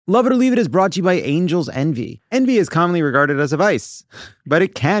Love It or Leave It is brought to you by Angel's Envy. Envy is commonly regarded as a vice, but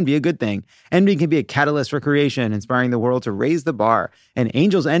it can be a good thing. Envy can be a catalyst for creation, inspiring the world to raise the bar. And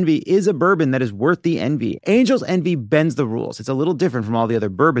Angel's Envy is a bourbon that is worth the envy. Angel's Envy bends the rules. It's a little different from all the other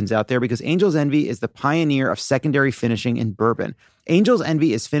bourbons out there because Angel's Envy is the pioneer of secondary finishing in bourbon. Angel's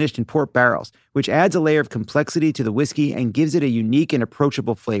Envy is finished in port barrels, which adds a layer of complexity to the whiskey and gives it a unique and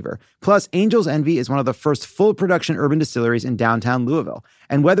approachable flavor. Plus, Angel's Envy is one of the first full-production urban distilleries in downtown Louisville.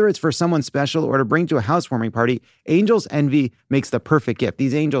 And whether it's for someone special or to bring to a housewarming party, Angel's Envy makes the perfect gift.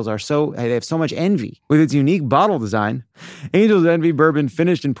 These angels they have so much envy. With its unique bottle design, Angel's Envy bourbon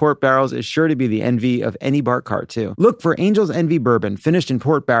finished in port barrels is sure to be the envy of any bar cart, too. Look for Angel's Envy bourbon finished in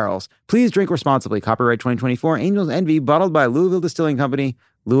port barrels. Please drink responsibly. Copyright 2024, Angel's Envy, bottled by Louisville Distilling Company,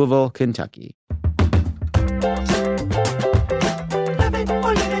 Louisville, Kentucky.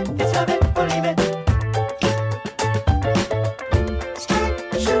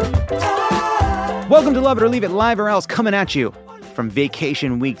 Welcome to Love It or Leave It, Live or Else, coming at you from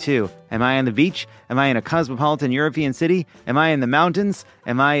vacation week 2. Am I on the beach? Am I in a cosmopolitan European city? Am I in the mountains?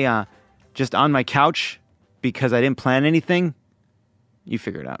 Am I just on my couch because I didn't plan anything? You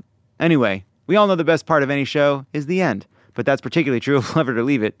figure it out. Anyway, we all know the best part of any show is the end. But that's particularly true of Love It or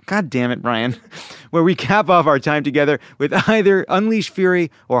Leave It. God damn it, Brian. Where we cap off our time together with either unleashed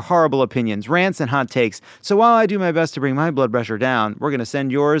fury or horrible opinions, rants and hot takes. So while I do my best to bring my blood pressure down, we're going to send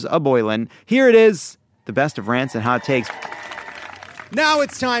yours a boiling. Here it is, the best of rants and hot takes. Now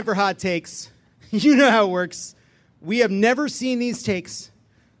it's time for hot takes. You know how it works. We have never seen these takes.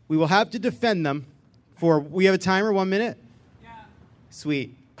 We will have to defend them we have a timer, 1 minute? Yeah.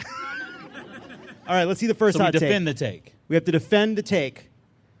 Sweet. All right, let's see the first hot take. So we defend the take. We have to defend the take.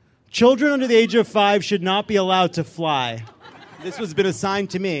 Children under the age of 5 should not be allowed to fly. This has been assigned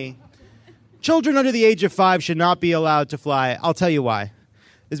to me. Children under the age of 5 should not be allowed to fly. I'll tell you why.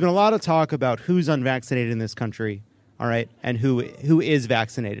 There's been a lot of talk about who's unvaccinated in this country, all right, and who is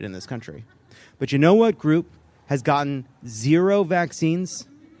vaccinated in this country. But you know what group has gotten 0 vaccines?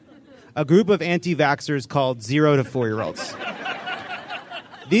 A group of anti-vaxxers called 0 to 4-year-olds.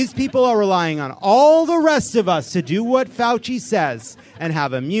 These people are relying on all the rest of us to do what Fauci says and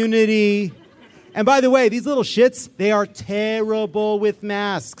have immunity. And by the way, these little shits, they are terrible with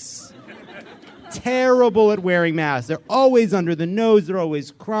masks. Terrible at wearing masks. They're always under the nose. They're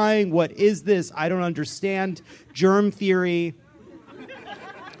always crying. What is this? I don't understand. Germ theory.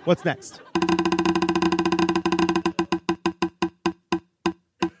 What's next?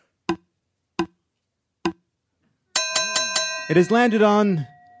 It has landed on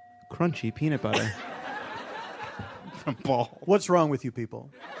crunchy peanut butter. From Paul. What's wrong with you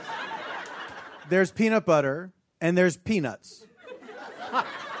people? There's peanut butter and there's peanuts.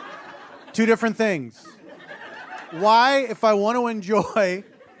 2 different things. Why, if I want to enjoy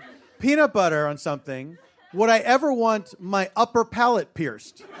peanut butter on something, would I ever want my upper palate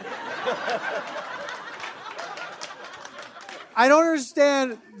pierced? I don't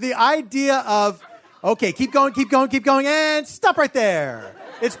understand the idea of, okay, keep going, and stop right there.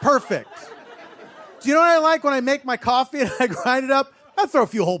 It's perfect. Do you know what I like when I make my coffee and I grind it up? I throw a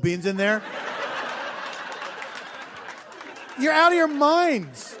few whole beans in there. You're out of your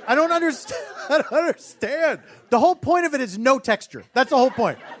minds. I don't understand. The whole point of it is no texture. That's the whole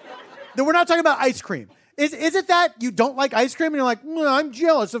point. We're not talking about ice cream. Is it that you don't like ice cream and you're like, I'm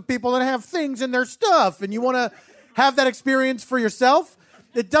jealous of people that have things in their stuff and you want to have that experience for yourself?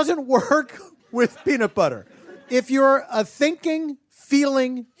 It doesn't work with peanut butter. If you're a thinking,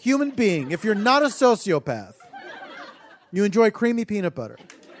 feeling human being, if you're not a sociopath, you enjoy creamy peanut butter.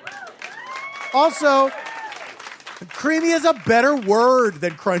 Also, creamy is a better word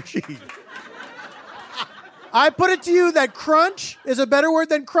than crunchy. I put it to you that crunch is a better word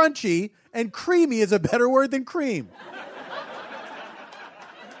than crunchy, and creamy is a better word than cream.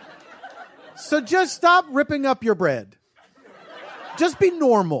 So just stop ripping up your bread. Just be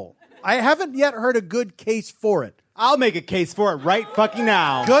normal. I haven't yet heard a good case for it. I'll make a case for it right fucking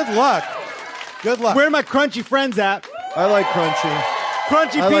now. Good luck. Good luck. Where are my crunchy friends at? I like crunchy.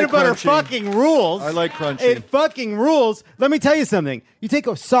 Crunchy peanut butter fucking rules. I like crunchy. It fucking rules. Let me tell you something. You take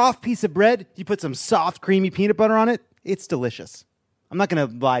a soft piece of bread, you put some soft, creamy peanut butter on it, it's delicious. I'm not going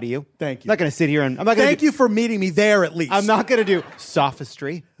to lie to you. Thank you. I'm not going to sit here and... Thank you for meeting me there, at least. I'm not going to do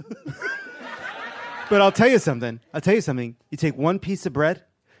sophistry. But I'll tell you something. You take one piece of bread,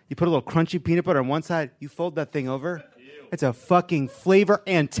 you put a little crunchy peanut butter on one side, you fold that thing over. Ew. It's a fucking flavor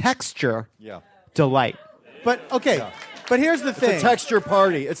and texture delight. But, okay... Yeah. But here's the thing. It's a texture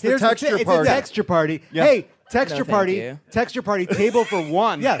party. It's the texture party. It's a texture party. Yeah. Hey, texture party. Texture party. Table for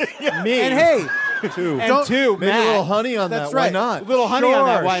one. Yes. Me. And hey, Two. And two, Maybe Matt. a little honey on That's that. right. Why not? A little honey on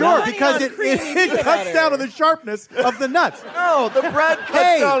that. Why Sure, not? because Honey on creamy it peanut cuts butter. down on the sharpness of the nuts. No, the bread cuts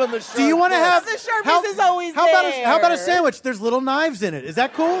Hey, down on the do you want to have The sharpness is always how about there. how about a sandwich? There's little knives in it. Is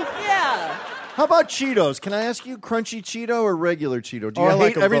that cool? Yeah. How about Cheetos? Can I ask you crunchy Cheeto or regular Cheeto? Do you I hate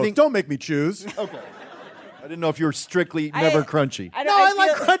like 'em everything? both. Don't make me choose. Okay. I didn't know if you were strictly never crunchy. I No, don't- I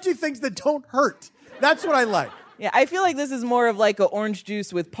like feel- crunchy things that don't hurt. That's what I like. Yeah, I feel like this is more of like a orange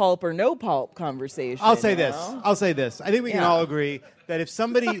juice with pulp or no pulp conversation. I'll say you this. know? I'll say this. I think we can Yeah. all agree that if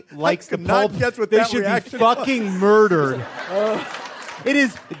somebody likes the could not pulp, guess what they that should be reaction was. fucking murdered. It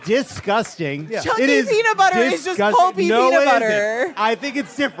is disgusting. Chunky It is peanut butter is just disgusting. pulpy No, peanut it isn't. butter. I think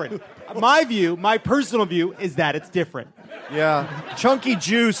it's different. My view, my personal view, is that it's different. Yeah. Chunky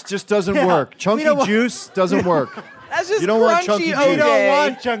juice just doesn't Yeah. work. We Chunky don't want- juice doesn't work. That's just You don't want crunchy chunky juice. We OJ. don't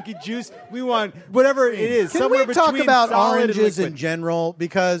want chunky juice. We want whatever it is. Can somewhere we talk between about solid and oranges in liquid. general?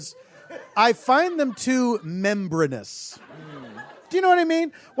 Because I find them too membranous. Do you know what I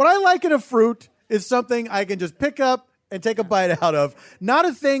mean? What I like in a fruit is something I can just pick up and take a bite out of. Not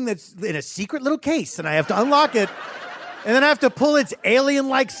a thing that's in a secret little case and I have to unlock it and then I have to pull its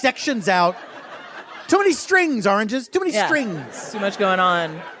alien-like sections out. Too many strings, oranges. Too many Yeah. strings. Too much going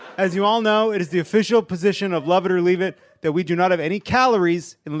on. As you all know, it is the official position of Love It or Leave It that we do not have any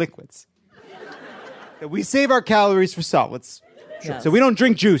calories in liquids. That we save our calories for solids. Yes. So we don't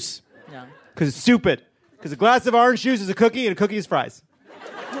drink juice No. because it's stupid. Because a glass of orange juice is a cookie and a cookie is fries.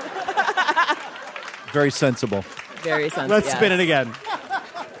 Very sensible. Very sensitive. Let's spin it again.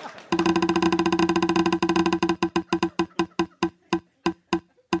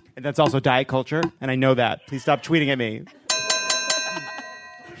 And that's also diet culture, and I know that. Please stop tweeting at me.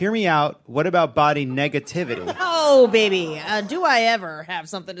 Hear me out. What about body negativity? Oh, baby, do I ever have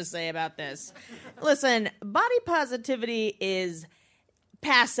something to say about this? Listen, body positivity is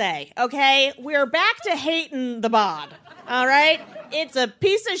passe, okay? We're back to hating the bod, all right? It's a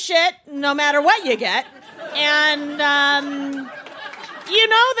piece of shit no matter what you get. And, you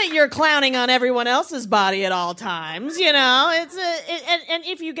know that you're clowning on everyone else's body at all times, you know? And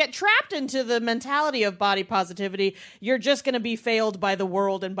if you get trapped into the mentality of body positivity, you're just going to be failed by the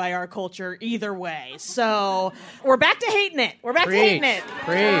world and by our culture either way. So we're back to hating it. We're back to hating it.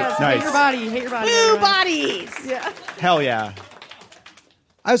 Nice. Hate your body. Woo, bodies. Yeah. Hell yeah.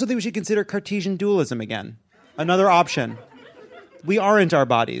 I also think we should consider Cartesian dualism again. Another option. We aren't our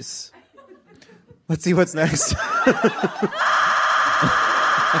bodies. Let's see what's next.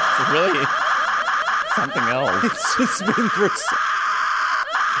 Really? Something else. It's just been for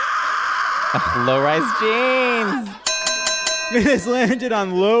Low-rise jeans. It has landed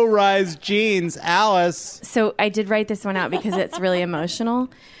on low-rise jeans. Alice. So I did write this one out because it's really emotional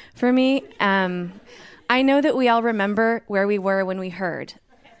for me. I know that we all remember where we were when we heard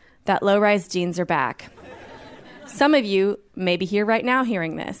that low-rise jeans are back. Some of you may be here right now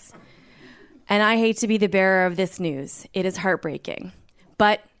hearing this. And I hate to be the bearer of this news. It is heartbreaking.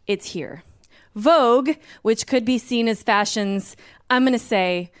 But it's here. Vogue, which could be seen as fashion's, I'm going to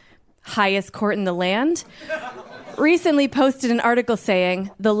say, highest court in the land, recently posted an article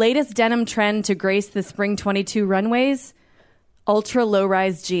saying, the latest denim trend to grace the Spring 22 runways, ultra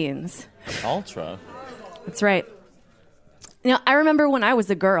low-rise jeans. Ultra. That's right. Now, I remember when I was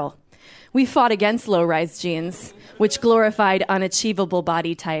a girl, we fought against low-rise jeans, which glorified unachievable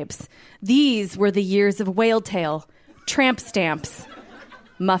body types. These were the years of whale tail, tramp stamps,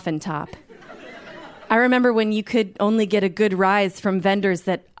 muffin top. I remember when you could only get a good rise from vendors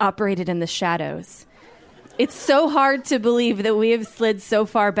that operated in the shadows. It's so hard to believe that we have slid so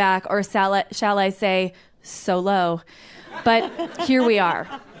far back, or shall I say, so low. But here we are.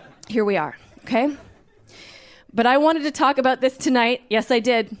 Here we are, okay? But I wanted to talk about this tonight. Yes, I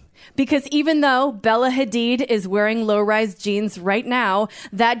did. Because even though Bella Hadid is wearing low-rise jeans right now,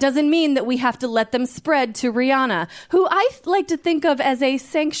 that doesn't mean that we have to let them spread to Rihanna, who I like to think of as a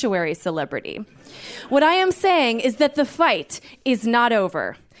sanctuary celebrity. What I am saying is that the fight is not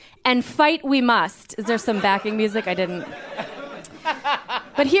over. And fight we must. Is there some backing music? I didn't.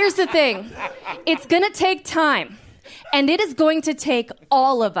 But here's the thing. It's going to take time. And it is going to take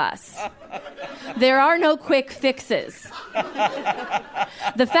all of us. There are no quick fixes.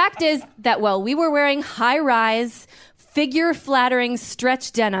 The fact is that while we were wearing high-rise, figure-flattering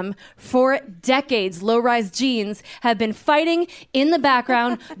stretch denim for decades, low-rise jeans have been fighting in the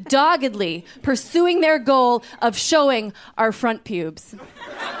background, doggedly pursuing their goal of showing our front pubes.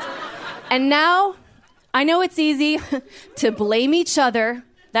 And now, I know it's easy to blame each other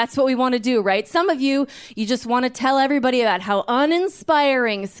That's what we want to do, right? Some of you just want to tell everybody about how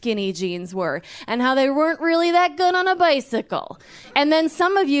uninspiring skinny jeans were and how they weren't really that good on a bicycle. And then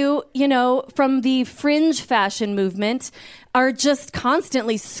some of you, from the fringe fashion movement are just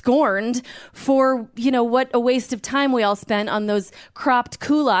constantly scorned for, what a waste of time we all spent on those cropped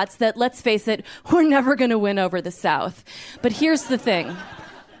culottes that, let's face it, we're never going to win over the South. But here's the thing.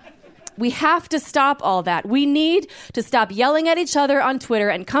 We have to stop all that. We need to stop yelling at each other on Twitter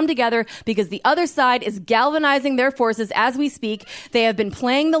and come together because the other side is galvanizing their forces as we speak. They have been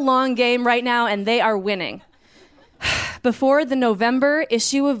playing the long game right now, and they are winning. Before the November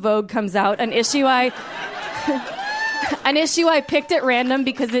issue of Vogue comes out, an issue I picked at random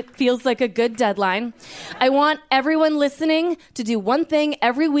because it feels like a good deadline. I want everyone listening to do one thing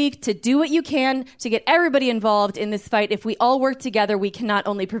every week, to do what you can to get everybody involved in this fight. If we all work together, we can not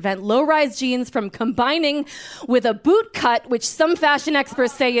only prevent low-rise jeans from combining with a boot cut, which some fashion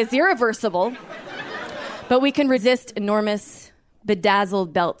experts say is irreversible, but we can resist enormous,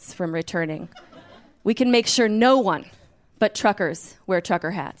 bedazzled belts from returning. We can make sure no one but truckers wear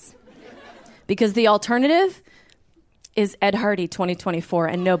trucker hats. Because the alternative is Ed Hardy 2024,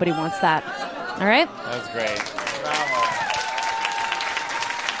 and nobody wants that. All right? That was great.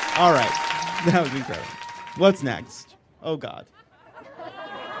 All right. That was incredible. What's next? Oh, God.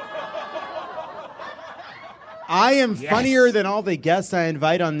 I am funnier than all the guests I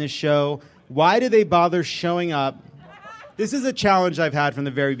invite on this show. Why do they bother showing up? This is a challenge I've had from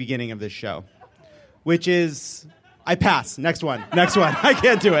the very beginning of this show, which is... I pass. Next one. I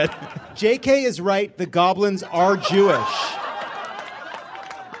can't do it. JK is right. The goblins are Jewish.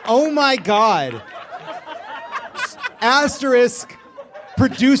 Oh, my God. Asterisk.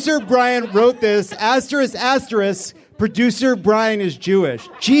 Producer Brian wrote this. Asterisk. Producer Brian is Jewish.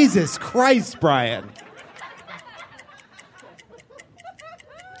 Jesus Christ, Brian.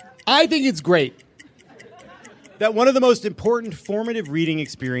 I think it's great that one of the most important formative reading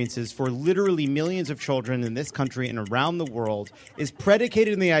experiences for literally millions of children in this country and around the world is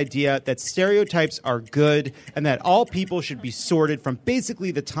predicated on the idea that stereotypes are good and that all people should be sorted from basically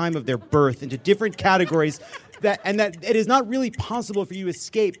the time of their birth into different categories, that it is not really possible for you to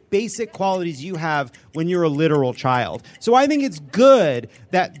escape basic qualities you have when you're a literal child. So I think it's good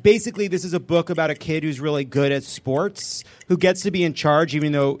that basically this is a book about a kid who's really good at sports, who gets to be in charge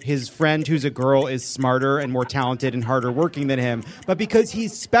even though his friend who's a girl is smarter and more talented and harder working than him. But because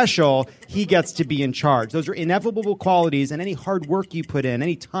he's special, he gets to be in charge. Those are inevitable qualities, and any hard work you put in,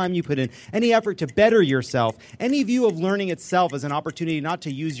 any time you put in, any effort to better yourself, any view of learning itself as an opportunity not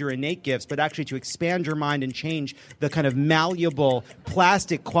to use your innate gifts, but actually to expand your mind and change the kind of malleable,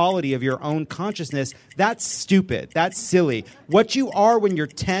 plastic quality of your own consciousness, that's stupid. That's silly. What you are when you're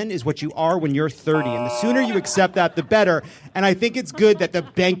 10 is what you are when you're 30. And the sooner you accept that, the better. And I think it's good that the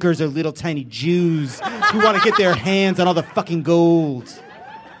bankers are little tiny Jews who want to get their hands on all the fucking gold.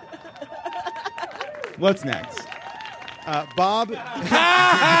 What's next? Bob,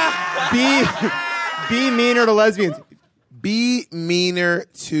 be meaner to lesbians. Be meaner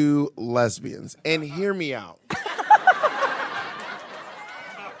to lesbians. And hear me out.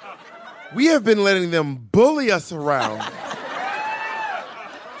 We have been letting them bully us around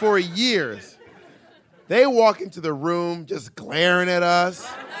for years. They walk into the room just glaring at us,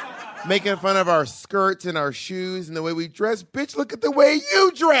 making fun of our skirts and our shoes and the way we dress. Bitch, look at the way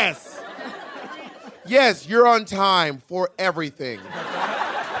you dress. Yes, you're on time for everything.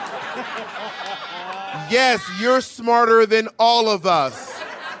 Yes, you're smarter than all of us.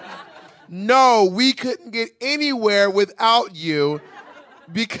 No, we couldn't get anywhere without you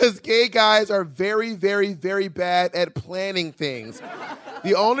because gay guys are very, very, very bad at planning things.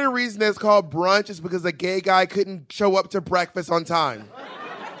 The only reason it's called brunch is because a gay guy couldn't show up to breakfast on time.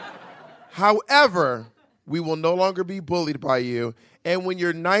 However, we will no longer be bullied by you. And when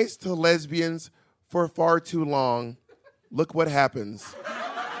you're nice to lesbians for far too long, look what happens.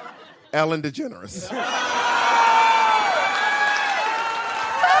 Ellen DeGeneres.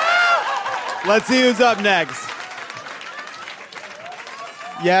 Let's see who's up next.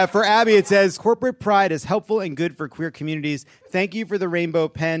 Yeah, for Abby, it says, corporate pride is helpful and good for queer communities. Thank you for the rainbow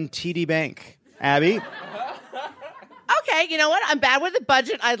pen, TD Bank. Abby? Okay, you know what? I'm bad with the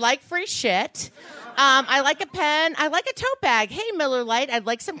budget. I like free shit. I like a pen. I like a tote bag. Hey, Miller Lite, I'd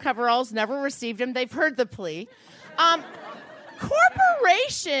like some coveralls. Never received them. They've heard the plea.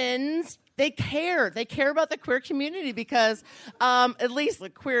 Corporations, they care. They care about the queer community because at least the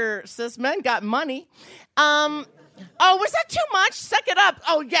queer cis men got money. Oh, was that too much? Suck it up.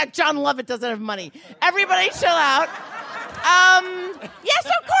 Oh, yeah, John Lovett doesn't have money. Everybody chill out. Yeah,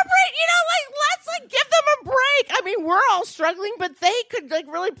 so corporate, let's give them a break. I mean, we're all struggling, but they could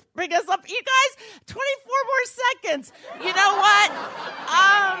really bring us up. You guys, 24 more seconds. You know what?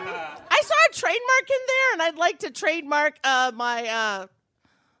 I saw a trademark in there, and I'd like to trademark my.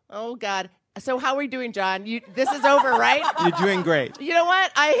 Oh God. So how are we doing, John? This is over, right? You're doing great. You know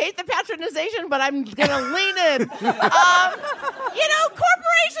what? I hate the patronization, but I'm gonna lean in. Corporations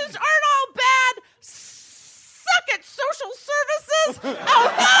aren't all bad. Suck at social services. Oh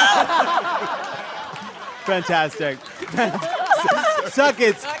no! Fantastic. Suck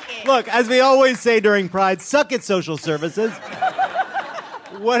it. Look, as we always say during Pride, suck it, social services.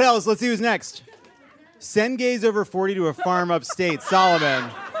 What else? Let's see who's next. Send gays over 40 to a farm upstate.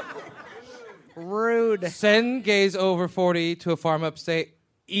 Solomon. Rude. Send gays over 40 to a farm upstate.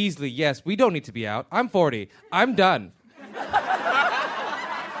 Easily, yes. We don't need to be out. I'm 40. I'm done.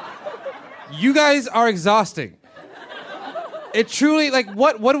 You guys are exhausting. It truly,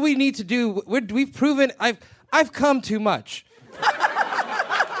 what do we need to do? We've proven I've come too much.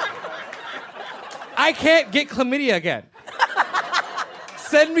 I can't get chlamydia again.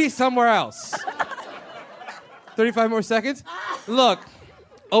 Send me somewhere else. 35 more seconds. Look,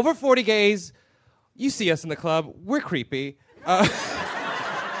 over 40 gays, you see us in the club. We're creepy.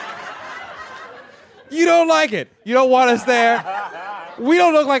 You don't like it. You don't want us there. We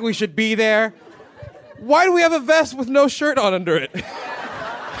don't look like we should be there. Why do we have a vest with no shirt on under it?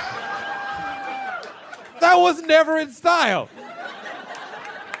 That was never in style.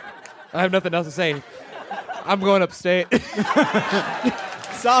 I have nothing else to say. I'm going upstate.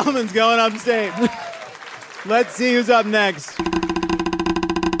 Solomon's going upstate. Let's see who's up next.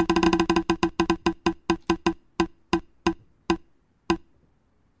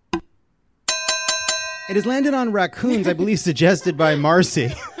 It has landed on raccoons, I believe, suggested by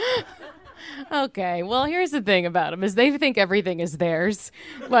Marcy. Okay, well, here's the thing about them is they think everything is theirs.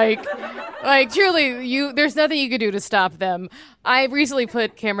 Like truly, there's nothing you can do to stop them. I recently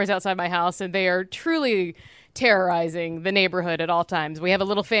put cameras outside my house, and they are truly terrorizing the neighborhood at all times. We have a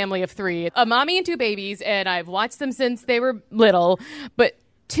little family of 3, a mommy and 2 babies, and I've watched them since they were little. But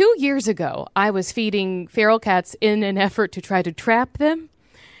 2 years ago, I was feeding feral cats in an effort to try to trap them,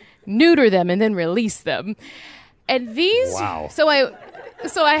 neuter them, and then release them. And these, wow. So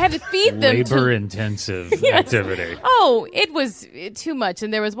I had to feed them. Labor-intensive activity. Oh, it was too much.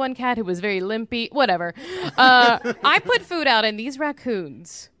 And there was one cat who was very limpy. Whatever. I put food out, and these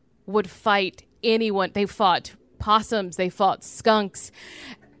raccoons would fight anyone. They fought possums. They fought skunks.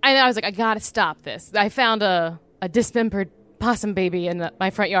 And I was like, I got to stop this. I found a dismembered possum baby in my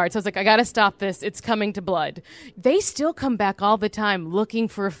front yard. So I was like, I got to stop this. It's coming to blood. They still come back all the time looking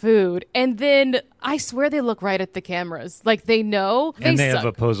for food. And then I swear they look right at the cameras. Like they know. And they suck. have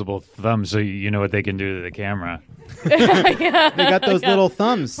opposable thumbs, so you know what they can do to the camera. Yeah. They got those little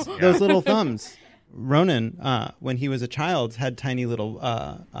thumbs. Those little thumbs. Ronan, when he was a child, had tiny little...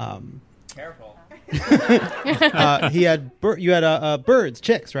 Careful. He had... you had birds,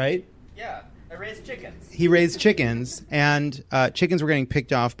 chicks, right? Yeah, I raised chickens. He raised chickens, and chickens were getting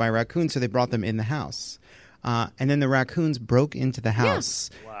picked off by raccoons, so they brought them in the house. And then the raccoons broke into the house,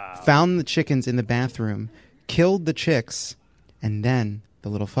 found the chickens in the bathroom, killed the chicks, and then the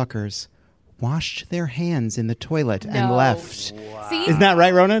little fuckers washed their hands in the toilet and left. Wow. See? Isn't that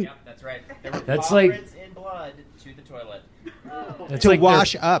right, Ronan? Yep, that's right. There were That's culprits in blood to the toilet. That's to like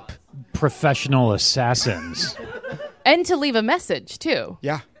wash up. Professional assassins. And to leave a message, too.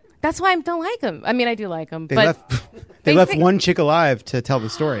 Yeah. That's why I don't like them. I mean, I do like them. They but left one chick alive to tell the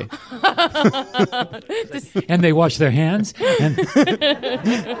story. And they wash their hands. And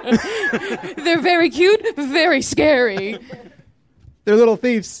they're very cute, very scary. They're little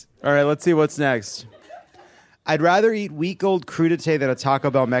thieves. All right, let's see what's next. I'd rather eat week-old crudité than a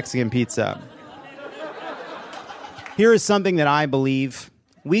Taco Bell Mexican pizza. Here is something that I believe.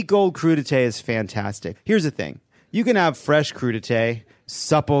 Week-old crudité is fantastic. Here's the thing. You can have fresh crudité,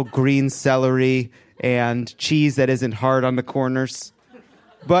 supple green celery, and cheese that isn't hard on the corners.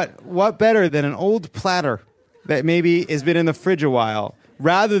 But what better than an old platter that maybe has been in the fridge a while,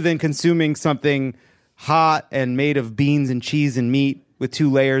 rather than consuming something hot and made of beans and cheese and meat with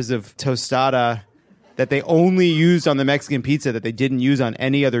 2 layers of tostada that they only used on the Mexican pizza that they didn't use on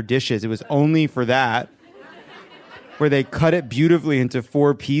any other dishes. It was only for that, where they cut it beautifully into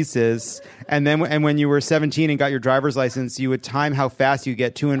 4 pieces. And then when you were 17 and got your driver's license, you would time how fast you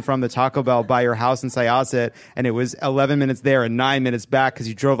get to and from the Taco Bell by your house in Syosset, and it was 11 minutes there and 9 minutes back because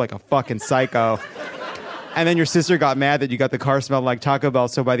you drove like a fucking psycho. And then your sister got mad that you got the car smelled like Taco Bell,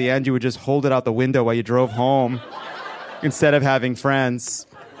 so by the end you would just hold it out the window while you drove home instead of having friends.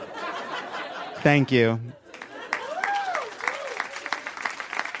 Thank you.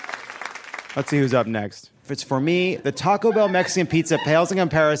 Let's see who's up next. If it's for me, the Taco Bell Mexican pizza pales in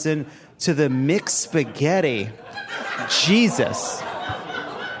comparison to the mixed spaghetti. Jesus.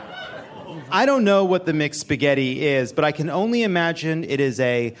 I don't know what the mixed spaghetti is, but I can only imagine it is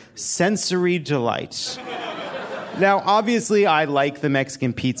a sensory delight. Now, obviously, I like the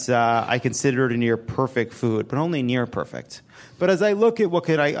Mexican pizza. I consider it a near perfect food, but only near perfect. But as I look at what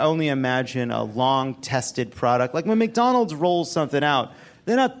could I only imagine a long-tested product, like when McDonald's rolls something out,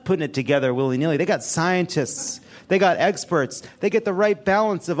 they're not putting it together willy-nilly. They got scientists. They got experts. They get the right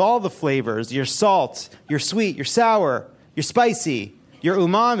balance of all the flavors, your salt, your sweet, your sour, your spicy, your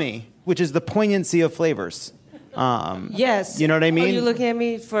umami, which is the poignancy of flavors. Yes. You know what I mean? Are you looking at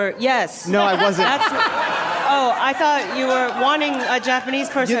me for yes? No, I wasn't. Oh, I thought you were wanting a Japanese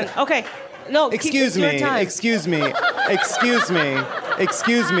person. Okay. No, Excuse your me. time. Excuse me. Excuse me.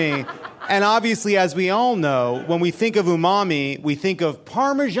 Excuse me. And obviously, as we all know, when we think of umami, we think of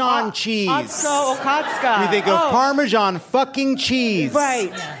Parmesan cheese. Atsuko Okatsuka. We think of Parmesan fucking cheese.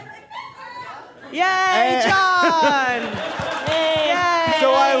 Right. Yay, John! Yay!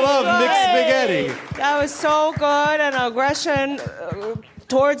 So I love mixed spaghetti. That was so good, and aggression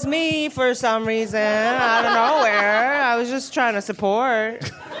towards me for some reason out of nowhere. I was just trying to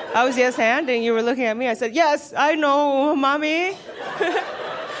support. I was yes-handing. You were looking at me. I said, yes, I know, mommy.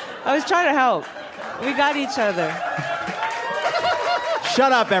 I was trying to help. We got each other.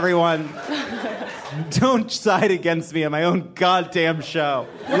 Shut up, everyone. Don't side against me on my own goddamn show.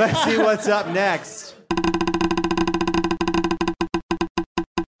 Let's see what's up next.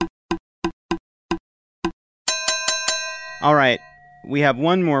 All right, we have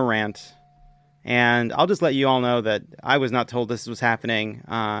one more rant, and I'll just let you all know that I was not told this was happening.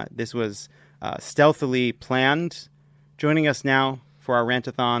 This was stealthily planned. Joining us now for our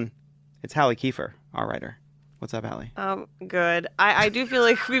rantathon, it's Hallie Kiefer, our writer. What's up, Hallie? Good. I do feel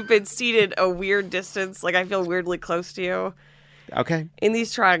like we've been seated a weird distance. Like, I feel weirdly close to you. Okay. In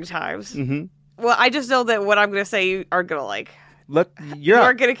these trying times. Mm-hmm. Well, I just know that what I'm going to say you aren't going to like. Look, You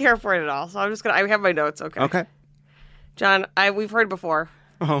aren't going to care for it at all. So I'm just going to... I have my notes, okay? Okay. John, we've heard before.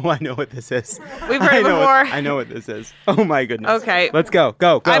 Oh, I know what this is. We've heard it before. I know what this is. Oh, my goodness. Okay. Let's go.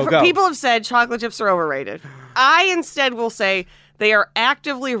 Go. People have said chocolate chips are overrated. I instead will say they are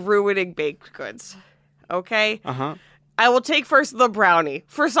actively ruining baked goods. Okay? Uh-huh. I will take first the brownie.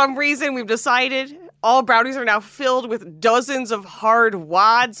 For some reason, we've decided all brownies are now filled with dozens of hard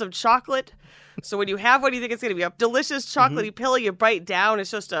wads of chocolate. So when you have one, you think it's going to be a delicious chocolatey pill. You bite down,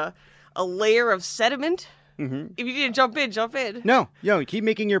 it's just a layer of sediment. Mm-hmm. If you need to jump in. No, keep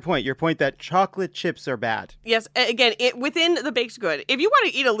making your point. Your point that chocolate chips are bad. Yes, again, within the baked good. If you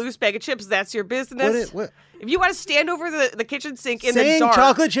want to eat a loose bag of chips, that's your business. If you want to stand over the kitchen sink in the dark... Saying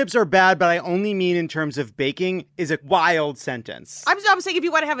chocolate chips are bad, but I only mean in terms of baking, is a wild sentence. I'm saying if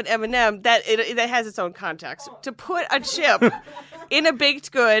you want to have an M&M, that has its own context. To put a chip in a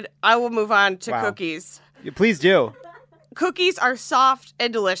baked good, I will move on to cookies. Please do. Cookies are soft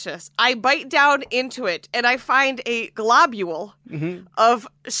and delicious. I bite down into it, and I find a globule of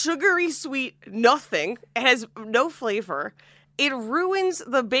sugary sweet nothing. It has no flavor. It ruins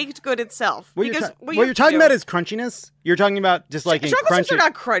the baked good itself. What you're talking about is crunchiness? You're talking about just like chocolate chips are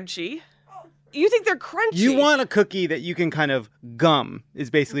not crunchy. You think they're crunchy. You want a cookie that you can kind of gum, is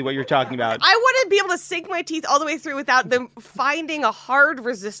basically what you're talking about. I want to be able to sink my teeth all the way through without them finding a hard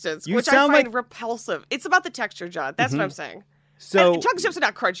resistance, which I find repulsive. It's about the texture, John. That's what I'm saying. So and chocolate chips are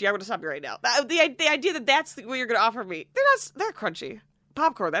not crunchy. I'm going to stop you right now. The idea that that's what you're going to offer me, they're crunchy.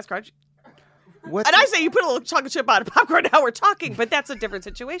 Popcorn, that's crunchy. I say you put a little chocolate chip on popcorn, now we're talking, but that's a different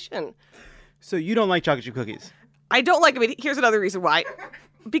situation. So you don't like chocolate chip cookies? I don't like them. Here's another reason why.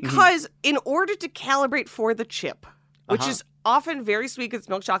 Because in order to calibrate for the chip, which is often very sweet because it's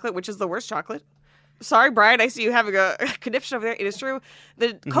milk chocolate, which is the worst chocolate. Sorry, Brian, I see you having a conniption over there. It is true.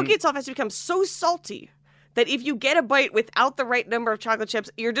 The cookie itself has to become so salty that if you get a bite without the right number of chocolate chips,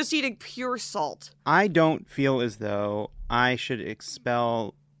 you're just eating pure salt. I don't feel as though I should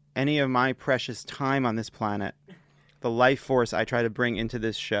expel any of my precious time on this planet, the life force I try to bring into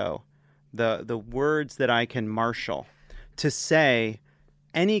this show, the words that I can marshal to say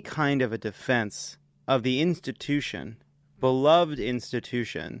any kind of a defense of the institution, beloved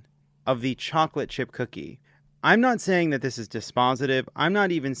institution, of the chocolate chip cookie. I'm not saying that this is dispositive. I'm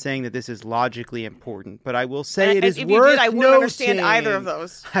not even saying that this is logically important, but I will say it is worth noting. If you did, I wouldn't understand either of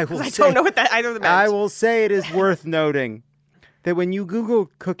those. I don't know what either of them meant. I will say it is worth noting that when you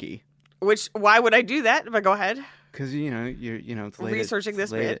Google cookie, why would I do that? But go ahead. Because it's late. Researching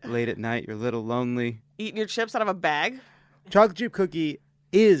this bit. Late at night, you're a little lonely. Eating your chips out of a bag. Chocolate chip cookie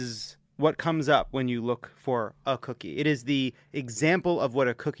is what comes up when you look for a cookie. It is the example of what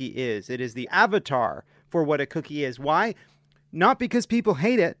a cookie is. It is the avatar for what a cookie is. Why? Not because people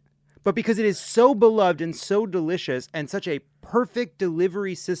hate it, but because it is so beloved and so delicious and such a perfect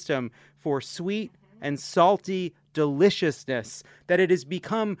delivery system for sweet and salty deliciousness that it has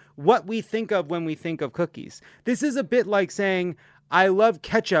become what we think of when we think of cookies. This is a bit like saying, I love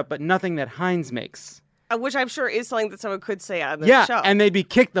ketchup, but nothing that Heinz makes. Which I'm sure is something that someone could say on this show. Yeah, and they'd be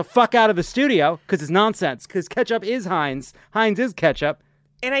kicked the fuck out of the studio because it's nonsense, because ketchup is Heinz. Heinz is ketchup.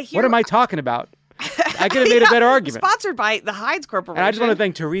 And I hear, what am I talking about? I could have made a better argument. Sponsored by the Heinz Corporation. And I just want to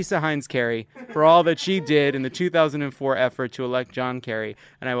thank Teresa Heinz Kerry for all that she did in the 2004 effort to elect John Kerry.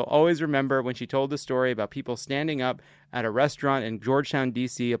 And I will always remember when she told the story about people standing up at a restaurant in Georgetown,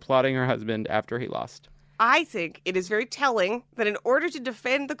 D.C., applauding her husband after he lost. I think it is very telling that in order to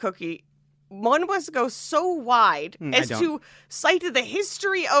defend the cookie, one must go so wide as to cite the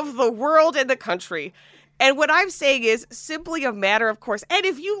history of the world and the country. And what I'm saying is simply a matter of course. And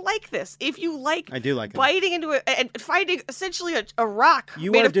if you like this, if you like, I do like biting into it and finding essentially a rock you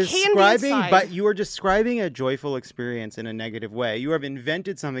made are of candy describing, inside. but you are describing a joyful experience in a negative way. You have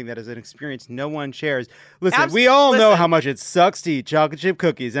invented something that is an experience no one shares. Listen, we all know how much it sucks to eat chocolate chip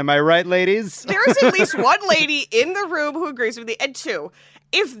cookies. Am I right, ladies? There is at least one lady in the room who agrees with me, and two,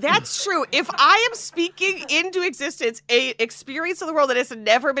 if that's true, if I am speaking into existence a experience of the world that has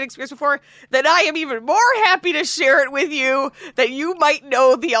never been experienced before, then I am even more happy to share it with you that you might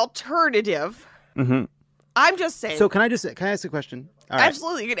know the alternative. Mm-hmm. I'm just saying. So can I ask a question? All right.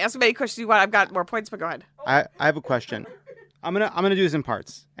 Absolutely. You can ask as many questions you want. I've got more points, but go ahead. I have a question. I'm gonna do this in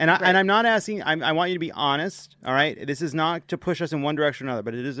parts, and I'm not asking. I want you to be honest. All right, this is not to push us in one direction or another,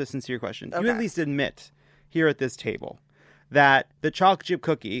 but it is a sincere question. Okay. You at least admit here at this table that the chocolate chip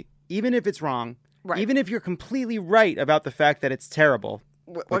cookie, even if it's wrong, even if you're completely right about the fact that it's terrible,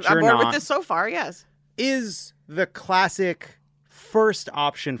 which I'm you're bored not, with this so far. Yes, is the classic first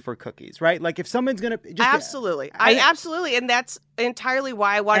option for cookies, right? Like if someone's gonna absolutely, absolutely, and that's entirely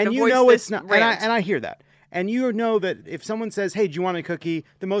why I wanted to voice it's this not, rant. and I hear that. And you know that if someone says, hey, do you want a cookie?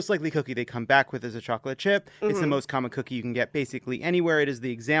 The most likely cookie they come back with is a chocolate chip. It's the most common cookie you can get basically anywhere. It is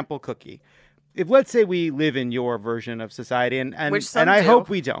the example cookie. If let's say we live in your version of society, and I hope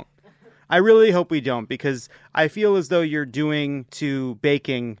we don't. I really hope we don't, because I feel as though you're doing to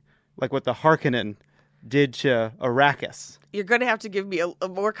baking like what the Harkonnen did to Arrakis. You're going to have to give me a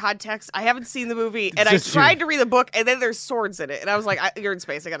more context. I haven't seen the movie, and I tried to read the book, and then there's swords in it. And I was like, you're in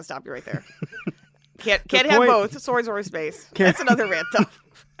space. I got to stop you right there. Can't have both, swords or space. That's another rant,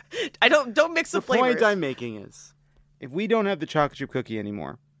 though. Don't mix the flavors. The point I'm making is, if we don't have the chocolate chip cookie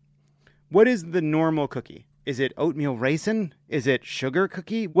anymore, what is the normal cookie? Is it oatmeal raisin? Is it sugar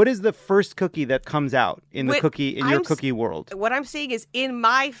cookie? What is the first cookie that comes out in your cookie world? What I'm saying is, in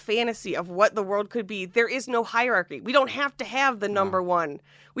my fantasy of what the world could be, there is no hierarchy. We don't have to have the number one.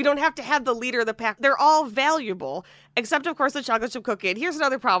 We don't have to have the leader of the pack. They're all valuable, except, of course, the chocolate chip cookie. And here's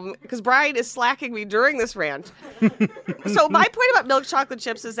another problem, because Brian is slacking me during this rant. So my point about milk chocolate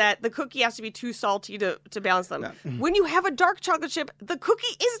chips is that the cookie has to be too salty to balance them. When you have a dark chocolate chip, the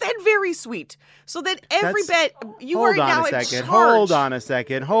cookie is then very sweet. So that every bit, you are now in charge. Hold on a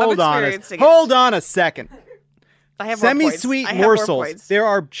second. Hold on a second. I have semi-sweet morsels. There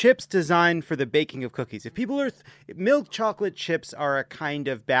are chips designed for the baking of cookies. If people are milk chocolate chips are a kind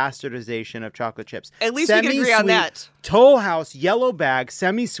of bastardization of chocolate chips. At least we can agree on that. Toll House yellow bag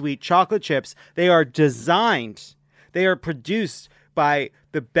semi-sweet chocolate chips. They are designed. They are produced by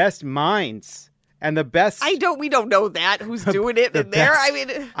the best minds and the best. We don't know that who's doing it in there. I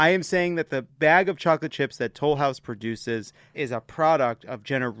mean, I am saying that the bag of chocolate chips that Toll House produces is a product of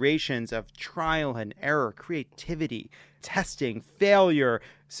generations of trial and error, creativity, testing, failure,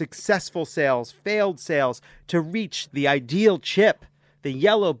 successful sales, failed sales to reach the ideal chip, the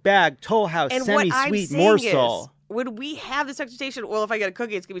yellow bag Toll House semi-sweet morsel. When we have this expectation, well, if I get a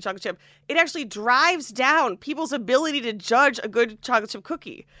cookie, it's going to be chocolate chip, it actually drives down people's ability to judge a good chocolate chip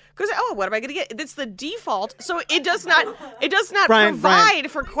cookie. Because, what am I going to get? That's the default. So it does not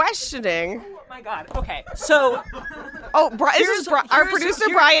provide for questioning. Oh my God. Okay. So. This is our producer,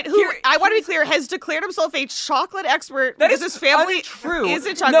 Brian, who, I want to be clear, has declared himself a chocolate expert. That is his family untrue. Is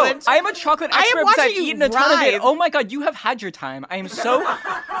a chocolate. No, I am a chocolate expert because I've eaten a ton of it. Oh my God, you have had your time. I am so.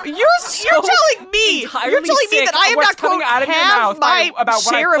 You're telling me. You're telling me that I am not, quote, out of your have mouth my about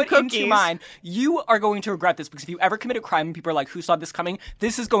share what I of put cookies. Into mine. You are going to regret this, because if you ever commit a crime and people are like, who saw this coming?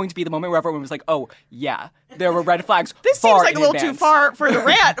 This is going to be the moment where everyone was like, oh, yeah, there were red flags. This seems like a little too far for the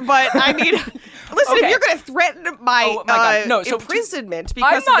rant, but I mean, Listen, Okay. if you're going to threaten my, God. No, so imprisonment I'm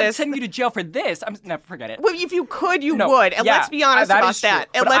because not of this, sending you to jail for this. Never forget it. well, if you could, you No, would. And yeah, let's be honest that about is true. that.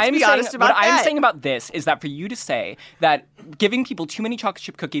 And But let's I'm be saying- honest about what that. I'm saying about this is that for you to say that giving people too many chocolate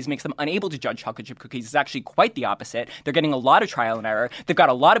chip cookies makes them unable to judge chocolate chip cookies is actually quite the opposite. They're getting a lot of trial and error. They've got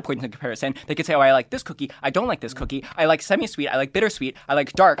a lot of points in comparison. They could say, oh, I like this cookie. I don't like this cookie. I like semi-sweet. I like bittersweet. I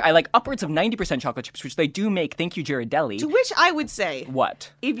like dark. I like upwards of 90% chocolate chips, which they do make. Thank you, Ghirardelli. To which I would say,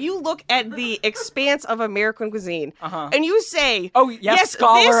 What? if you look at the expanse of American cuisine and you say, Oh, yes,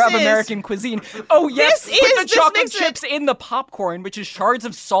 scholar this of is- American cuisine. Oh, yes, This put is- the this chocolate makes it- chips in the popcorn, which is shards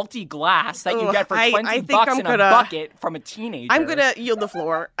of salty glass that you Ugh, get for I 20 think bucks I'm in gonna- a bucket from a teenager. I'm going to yield the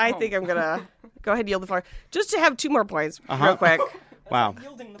floor. I think I'm going to go ahead and yield the floor. Just to have 2 more points real quick. Wow.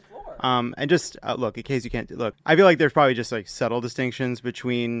 And just look, in case you can't look, I feel like there's probably just like subtle distinctions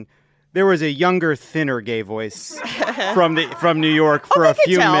between. There was a younger, thinner gay voice from New York for a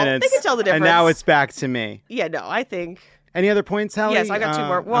few minutes. They can tell the difference. And now it's back to me. Yeah, no, I think. Any other points, Hallie? Yes, I got 2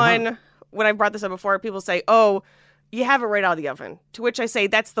 more. One, when I brought this up before, people say, oh, you have it right out of the oven. To which I say,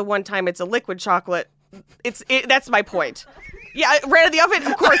 that's the one time it's a liquid chocolate. That's my point. Yeah, right out of the oven,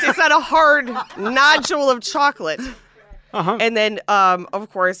 of course, it's not a hard nodule of chocolate. And then, of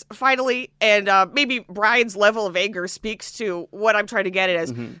course, finally, and maybe Brian's level of anger speaks to what I'm trying to get at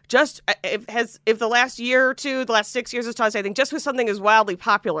as just if the last year or two, the last 6 years has taught us anything, just because something is wildly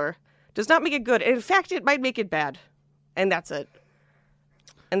popular does not make it good. And in fact, it might make it bad. And that's it.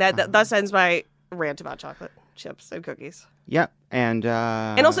 And that thus ends my rant about chocolate chips and cookies. Yep. And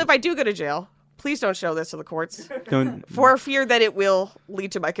also, if I do go to jail, please don't show this to the courts. Don't. For fear that it will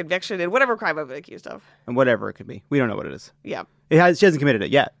lead to my conviction in whatever crime I've been accused of. And whatever it could be. We don't know what it is. Yeah. She hasn't committed it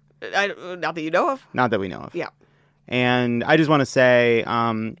yet. Not that you know of. Not that we know of. Yeah. And I just want to say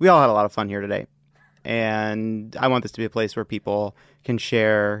we all had a lot of fun here today. And I want this to be a place where people can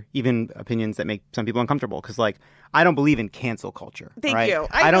share even opinions that make some people uncomfortable. Because, like, I don't believe in cancel culture. Thank right? you.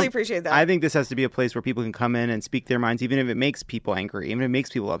 I don't- really appreciate that. I think this has to be a place where people can come in and speak their minds, even if it makes people angry, even if it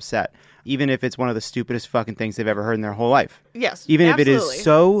makes people upset, even if it's one of the stupidest fucking things they've ever heard in their whole life. Yes, Even if it absolutely. is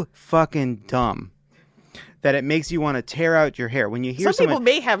so fucking dumb that it makes you want to tear out your hair. When you hear Some people someone-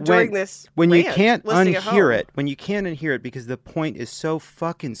 may have during this when you rant, can't listening at unhear home. it, when you can't unhear it because the point is so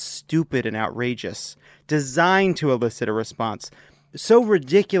fucking stupid and outrageous, designed to elicit a response, so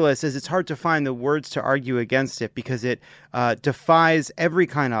ridiculous as it's hard to find the words to argue against it because it defies every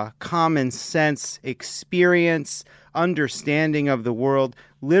kind of common sense, experience, understanding of the world,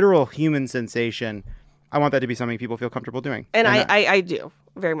 literal human sensation. I want that to be something people feel comfortable doing. And I do,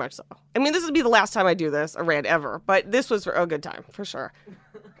 very much so. I mean, this would be the last time I do this, a rant ever, but this was a good time, for sure.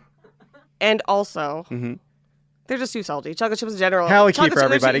 And also, they're just too salty. Chocolate chips in general. Hallie Key Chocolate for chips-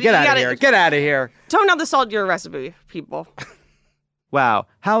 everybody. you Get out of gotta here. Get out of here. Tone down the salt in your recipe, people. Wow,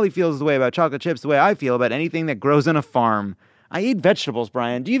 Hallie feels the way about chocolate chips the way I feel about anything that grows on a farm. I eat vegetables,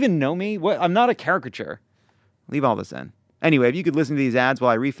 Brian. Do you even know me? What? I'm not a caricature. Leave all this in. Anyway, if you could listen to these ads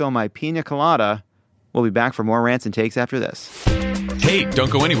while I refill my pina colada, we'll be back for more rants and takes after this. Hey, don't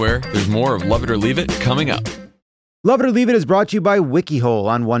go anywhere. There's more of Love It or Leave It coming up. Love It or Leave It is brought to you by WikiHole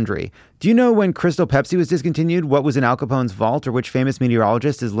on Wondery. Do you know when Crystal Pepsi was discontinued, what was in Al Capone's vault, or which famous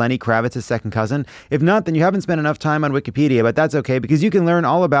meteorologist is Lenny Kravitz's second cousin? If not, then you haven't spent enough time on Wikipedia, but that's okay because you can learn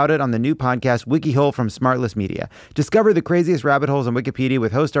all about it on the new podcast WikiHole from Smartless Media. Discover the craziest rabbit holes on Wikipedia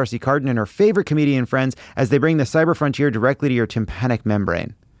with host Darcy Carden and her favorite comedian friends as they bring the cyber frontier directly to your tympanic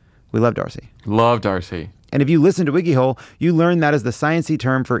membrane. We love Darcy. Love Darcy. And if you listen to WikiHole, you learn that is the sciencey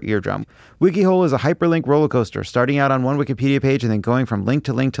term for eardrum. WikiHole is a hyperlink roller coaster, starting out on one Wikipedia page and then going from link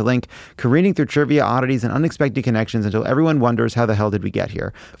to link to link, careening through trivia, oddities, and unexpected connections until everyone wonders how the hell did we get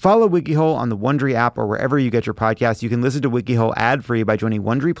here. Follow WikiHole on the Wondery app or wherever you get your podcasts. You can listen to WikiHole ad-free by joining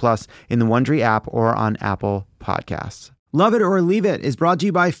Wondery Plus in the Wondery app or on Apple Podcasts. Love It or Leave It is brought to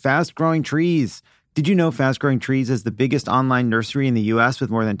you by Fast Growing Trees. Did you know Fast Growing Trees is the biggest online nursery in the U.S. with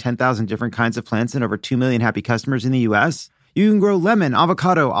more than 10,000 different kinds of plants and over 2 million happy customers in the U.S.? You can grow lemon,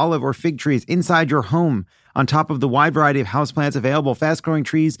 avocado, olive, or fig trees inside your home. On top of the wide variety of houseplants available, Fast Growing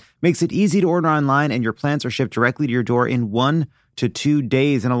Trees makes it easy to order online, and your plants are shipped directly to your door in 1 to 2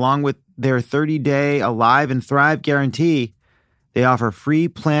 days. And along with their 30-day Alive and Thrive guarantee, they offer free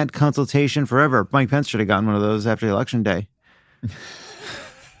plant consultation forever. Mike Pence should have gotten one of those after Election Day.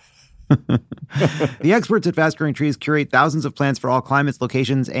 The experts at Fast Growing Trees curate thousands of plants for all climates,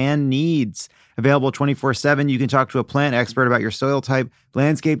 locations, and needs. Available 24/7, you can talk to a plant expert about your soil type,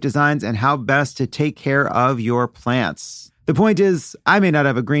 landscape designs, and how best to take care of your plants. The point is, I may not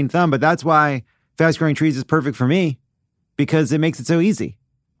have a green thumb, but that's why Fast Growing Trees is perfect for me, because it makes it so easy.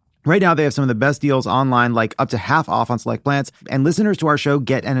 Right now, they have some of the best deals online, like up to half off on select plants. And listeners to our show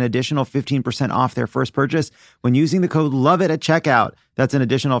get an additional 15% off their first purchase when using the code LOVEIT at checkout. That's an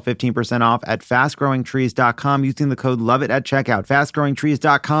additional 15% off at fastgrowingtrees.com using the code LOVEIT at checkout.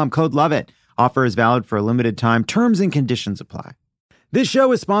 Fastgrowingtrees.com, code LOVEIT. Offer is valid for a limited time. Terms and conditions apply. This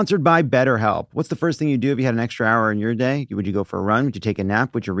show is sponsored by BetterHelp. What's the first thing you do if you had an extra hour in your day? Would you go for a run? Would you take a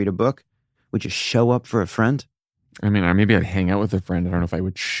nap? Would you read a book? Would you show up for a friend? I mean, or maybe I'd hang out with a friend. I don't know if I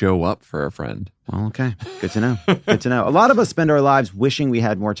would show up for a friend. Well, okay. Good to know. Good to know. A lot of us spend our lives wishing we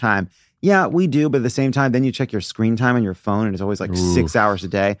had more time. Yeah, we do. But at the same time, then you check your screen time on your phone and it's always like 6 hours a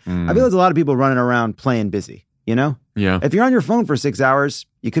day. I feel there's a lot of people running around playing busy, you know? Yeah. If you're on your phone for 6 hours,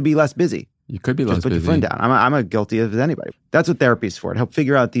 you could be less busy. You could be less Just put busy. your phone down. I'm a guilty as anybody. That's what therapy's for, to help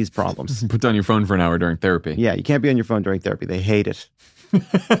figure out these problems. Put down your phone for an hour during therapy. Yeah, you can't be on your phone during therapy. They hate it.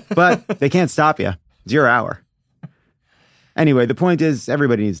 But they can't stop you. It's your hour. Anyway, the point is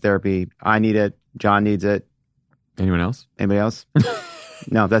everybody needs therapy. I need it. John needs it. Anyone else? Anybody else?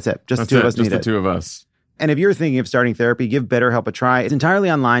 No, that's it. Just That's the two it. of us Just need the it. two of us. And if you're thinking of starting therapy, give BetterHelp a try. It's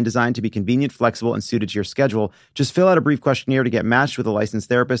entirely online, designed to be convenient, flexible, and suited to your schedule. Just fill out a brief questionnaire to get matched with a licensed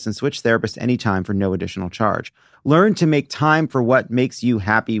therapist and switch therapists anytime for no additional charge. Learn to make time for what makes you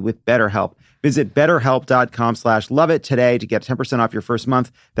happy with BetterHelp. Visit BetterHelp.com/loveIt today to get 10% off your first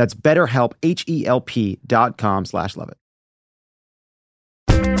month. That's BetterHelp, HELP.com/loveIt.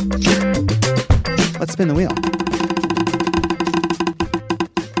 Let's spin the wheel.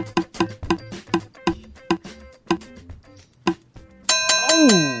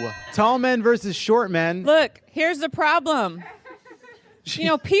 Oh, tall men versus short men. Look, here's the problem. You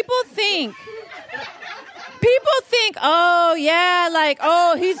know, people think, oh, yeah, like,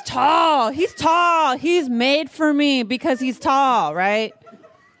 oh, he's tall. He's made for me because he's tall, right?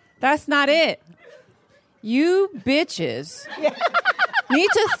 That's not it. You bitches need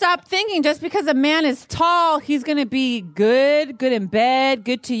to stop thinking just because a man is tall, he's going to be good in bed,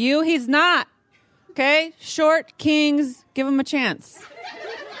 good to you. He's not. Okay? Short kings, give him a chance.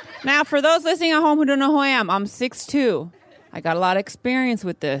 Now, for those listening at home who don't know who I am, I'm 6'2". I got a lot of experience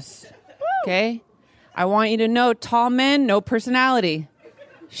with this. Okay? I want you to know tall men, no personality.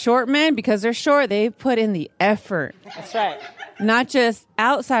 Short men, because they're short, they put in the effort. That's right. Not just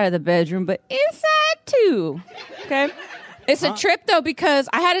outside of the bedroom, but inside too. Okay? It's a trip, though, because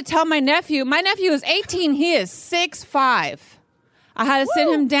I had to tell my nephew is 18, he is 6'5". I had to sit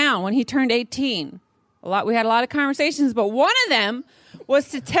him down when he turned 18. We had a lot of conversations, but one of them was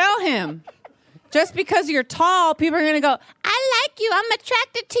to tell him, just because you're tall, people are going to go, I like you, I'm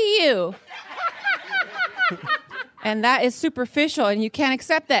attracted to you. And that is superficial, and you can't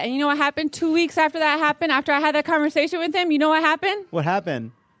accept that. And you know what happened 2 weeks after that happened, after I had that conversation with him? You know what happened? What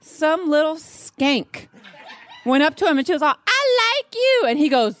happened? Some little skank went up to him, and she was all, I like you. And he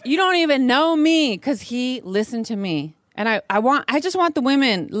goes, you don't even know me, because he listened to me. And I just want the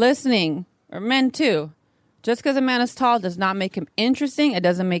women listening, or men too. Just because a man is tall does not make him interesting. It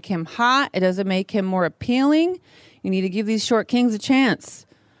doesn't make him hot. It doesn't make him more appealing. You need to give these short kings a chance.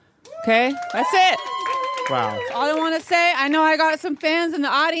 Okay? That's it. Wow. That's all I want to say. I know I got some fans in the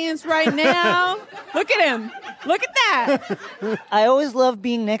audience right now. Look at him. Look at that. I always love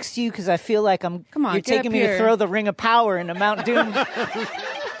being next to you because I feel like Come on, you're get taking up me to here. throw the ring of power into Mount Doom.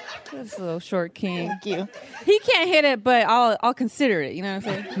 This little short king. Thank you. He can't hit it, but I'll consider it. You know what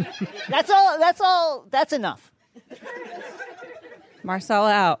I'm saying? That's all. That's enough.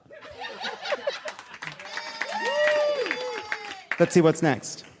 Marcella out. Let's see what's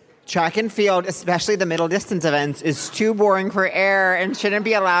next. Track and field, especially the middle distance events, is too boring for air and shouldn't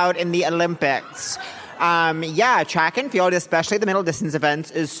be allowed in the Olympics. Track and field, especially the middle distance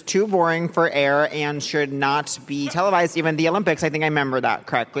events, is too boring for air and should not be televised, even the Olympics. I think I remember that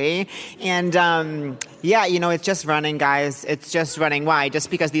correctly. And, it's just running, guys. It's just running. Why? Just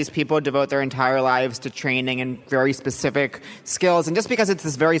because these people devote their entire lives to training and very specific skills. And just because it's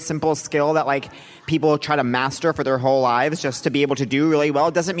this very simple skill that, people try to master for their whole lives just to be able to do really well,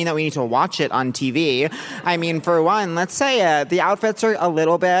 doesn't mean that we need to watch it on TV. I mean, for one, let's say the outfits are a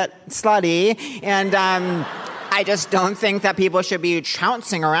little bit slutty, and I just don't think that people should be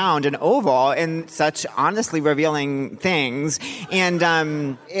trouncing around an oval in such honestly revealing things. And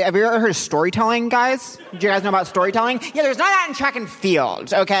have you ever heard of storytelling, guys? Do you guys know about storytelling? Yeah, there's not that in track and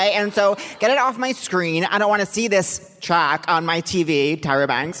field, okay? And so get it off my screen. I don't want to see this track on my TV, Tyra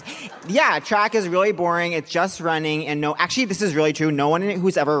Banks. Yeah, track is really boring. It's just running. And actually, this is really true. No one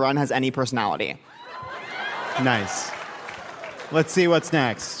who's ever run has any personality. Nice. Let's see what's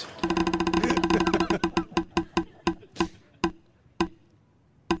next.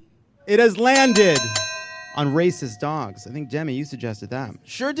 It has landed. on racist dogs. I think, Demi, you suggested that.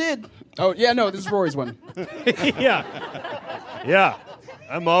 Sure did. Oh, yeah, no, this is Rory's one. Yeah.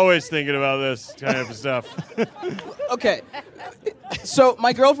 I'm always thinking about this kind of stuff. Okay. So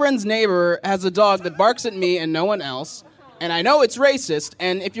my girlfriend's neighbor has a dog that barks at me and no one else. And I know it's racist,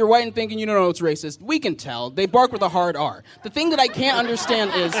 and if you're white and thinking you don't know it's racist, we can tell. They bark with a hard R. The thing that I can't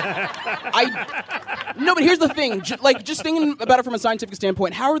understand is, No, but here's the thing. Just thinking about it from a scientific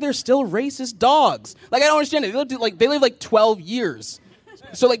standpoint, how are there still racist dogs? Like, I don't understand it. They live 12 years.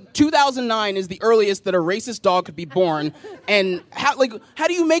 So 2009 is the earliest that a racist dog could be born. And how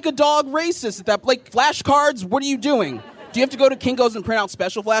do you make a dog racist at that? Flashcards? What are you doing? Do you have to go to Kinko's and print out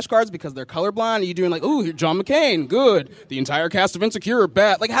special flashcards because they're colorblind? Are you doing ooh, you're John McCain, good. The entire cast of Insecure are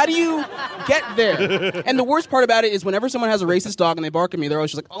bad. How do you get there? And the worst part about it is whenever someone has a racist dog and they bark at me, they're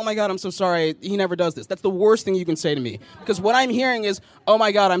always just oh my God, I'm so sorry. He never does this. That's the worst thing you can say to me. Because what I'm hearing is, oh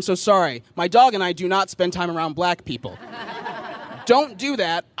my God, I'm so sorry. My dog and I do not spend time around black people. Don't do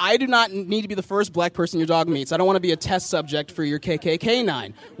that. I do not need to be the first black person your dog meets. I don't want to be a test subject for your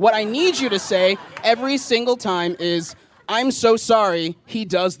KKK9. What I need you to say every single time is, I'm so sorry, he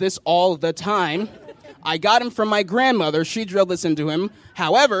does this all the time. I got him from my grandmother. She drilled this into him.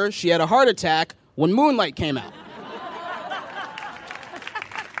 However, she had a heart attack when Moonlight came out.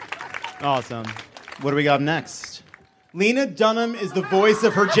 Awesome. What do we got next? Lena Dunham is the voice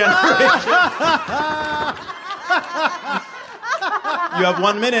of her generation. You have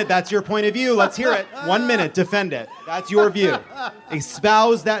 1 minute. That's your point of view. Let's hear it. 1 minute. Defend it. That's your view.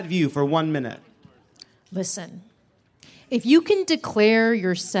 Espouse that view for 1 minute. Listen, if you can declare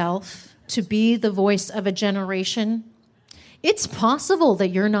yourself to be the voice of a generation, it's possible that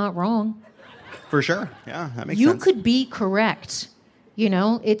you're not wrong. For sure. Yeah, that makes sense. You could be correct.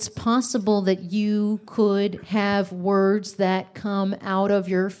 It's possible that you could have words that come out of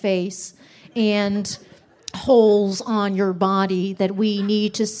your face and holes on your body that we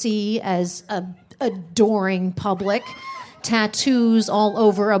need to see as a adoring public. Tattoos all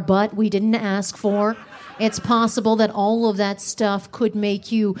over a butt we didn't ask for. It's possible that all of that stuff could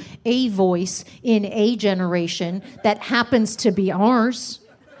make you a voice in a generation that happens to be ours.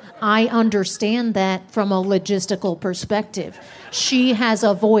 I understand that from a logistical perspective. She has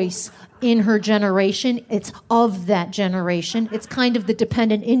a voice in her generation. It's of that generation. It's kind of the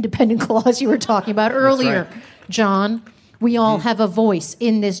dependent-independent clause you were talking about earlier, right. John. We all have a voice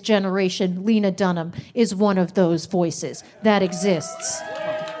in this generation. Lena Dunham is one of those voices that exists.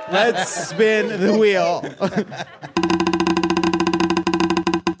 Let's spin the wheel.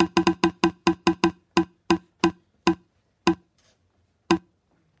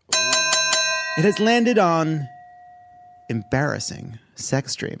 It has landed on embarrassing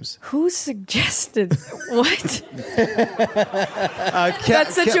sex dreams. Who suggested what?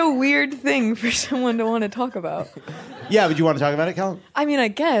 That's such a weird thing for someone to want to talk about. Yeah, would you want to talk about it, Kel? I mean, I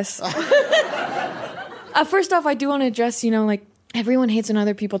guess. First off, I do want to address, everyone hates when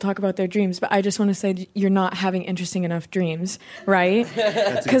other people talk about their dreams, but I just want to say you're not having interesting enough dreams, right?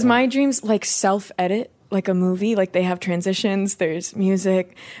 Because my dreams, self-edit, like a movie. They have transitions, there's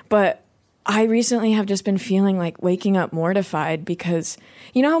music, but I recently have just been feeling waking up mortified because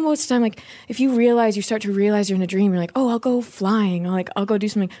how most of the time, if you start to realize you're in a dream, you're like, oh, I'll go flying. I'll go do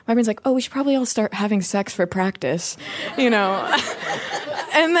something. My brain's like, oh, we should probably all start having sex for practice, and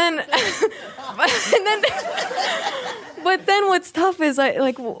then, but then what's tough is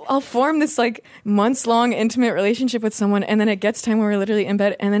I'll form this months-long intimate relationship with someone, and then it gets time where we're literally in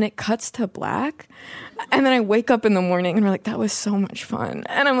bed, and then it cuts to black. And then I wake up in the morning and we're like, that was so much fun.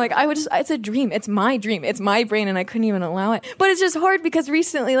 And I'm like, it's a dream. It's my dream. It's my brain and I couldn't even allow it. But it's just hard because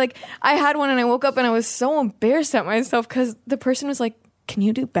recently, I had one and I woke up and I was so embarrassed at myself because the person was like, can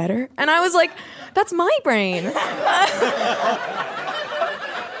you do better? And I was like, that's my brain. And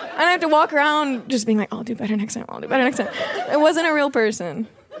I have to walk around just being like, I'll do better next time. I'll do better next time. It wasn't a real person.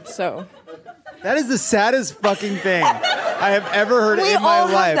 So... That is the saddest fucking thing I have ever heard in my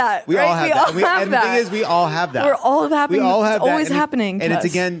life. That, we right? all have that. And the thing is, we all have that. We're all happening. We all have it's that. always happening. And it's,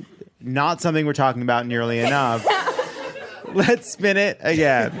 again, not something we're talking about nearly enough. Let's spin it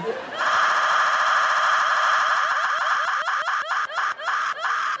again.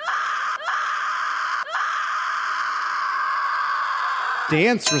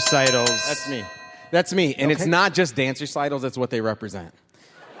 Dance recitals. That's me. And It's not just dance recitals, it's what they represent.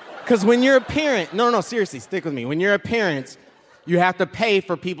 Because when you're a parent, no, seriously, stick with me. When you're a parent, you have to pay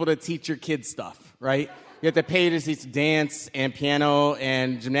for people to teach your kids stuff, right? You have to pay to teach dance and piano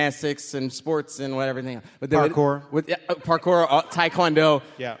and gymnastics and sports and whatever. Parkour. Parkour, taekwondo.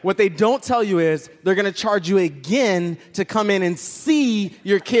 Yeah. What they don't tell you is they're going to charge you again to come in and see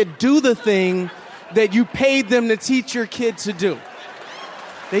your kid do the thing that you paid them to teach your kid to do.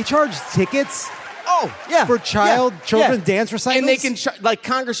 They charge tickets? Oh, yeah. For children's dance recitals? And they can, like,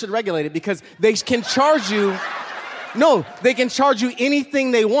 Congress should regulate it because they can charge you. No, they can charge you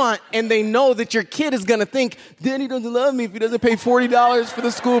anything they want, and they know that your kid is going to think, Daddy doesn't love me if he doesn't pay $40 for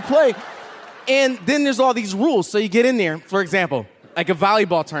the school play. And then there's all these rules. So you get in there, for example, like a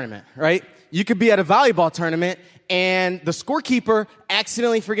volleyball tournament, right? You could be at a volleyball tournament, and the scorekeeper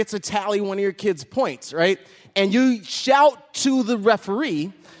accidentally forgets to tally one of your kids' points, right? And you shout to the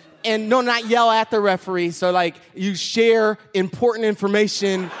referee, and no, not yell at the referee. So, like, you share important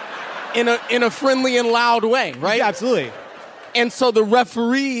information in a friendly and loud way, right? Yeah, absolutely. And so the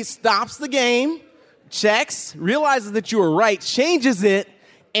referee stops the game, checks, realizes that you were right, changes it,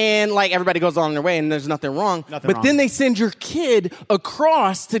 and, like, everybody goes on their way and there's nothing wrong. But then they send your kid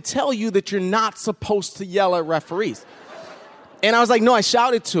across to tell you that you're not supposed to yell at referees. And I was like, no, I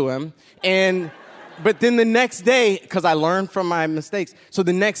shouted to him. But then the next day, because I learned from my mistakes, so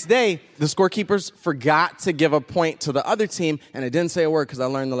the next day, the scorekeepers forgot to give a point to the other team, and I didn't say a word because I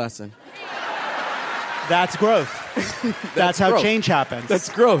learned the lesson. That's growth. That's how growth. change happens. That's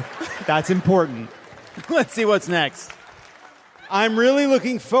growth. That's important. Let's see what's next. I'm really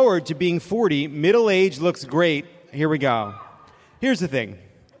looking forward to being 40. Middle age looks great. Here we go. Here's the thing.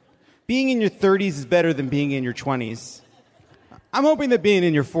 Being in your 30s is better than being in your 20s. I'm hoping that being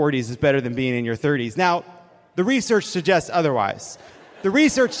in your 40s is better than being in your 30s. Now, the research suggests otherwise. The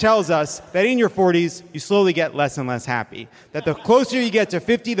research tells us that in your 40s, you slowly get less and less happy. That the closer you get to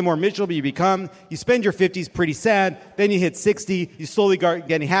 50, the more miserable you become. You spend your 50s pretty sad. Then you hit 60. You slowly start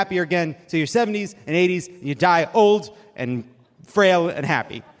getting happier again to your 70s and 80s. And you die old and frail and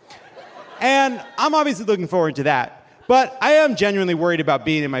happy. And I'm obviously looking forward to that. But I am genuinely worried about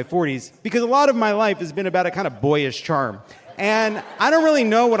being in my 40s because a lot of my life has been about a kind of boyish charm. And I don't really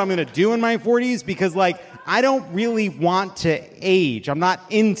know what I'm going to do in my 40s because, like, I don't really want to age. I'm not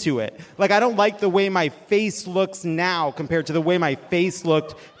into it. Like, I don't like the way my face looks now compared to the way my face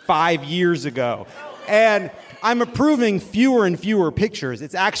looked 5 years ago. And I'm approving fewer and fewer pictures.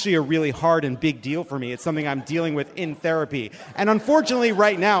 It's actually a really hard and big deal for me. It's something I'm dealing with in therapy. And unfortunately,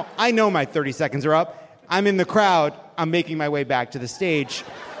 right now, I know my 30 seconds are up. I'm in the crowd. I'm making my way back to the stage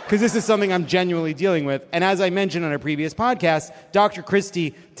because this is something I'm genuinely dealing with. And as I mentioned on a previous podcast, Dr.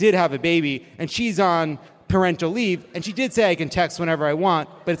 Christie did have a baby, and she's on parental leave, and she did say I can text whenever I want,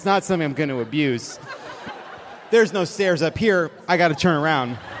 but it's not something I'm going to abuse. There's no stairs up here. I got to turn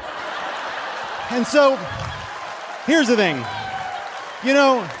around. And so, here's the thing. You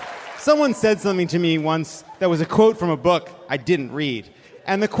know, someone said something to me once that was a quote from a book I didn't read.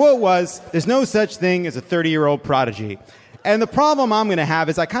 And the quote was, there's no such thing as a 30-year-old prodigy. And the problem I'm going to have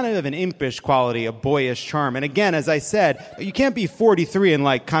is I kind of have an impish quality, a boyish charm. And again, as I said, you can't be 43 and,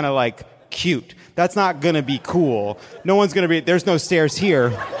 like, kind of, like, cute. That's not going to be cool. No one's going to be, there's no stairs here.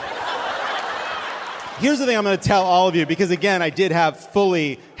 Here's the thing I'm going to tell all of you, because again, I did have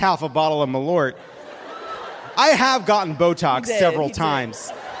fully half a bottle of Malort. I have gotten Botox several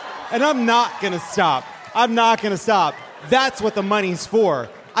times. And I'm not going to stop. I'm not going to stop. That's what the money's for.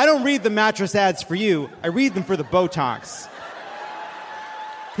 I don't read the mattress ads for you. I read them for the Botox.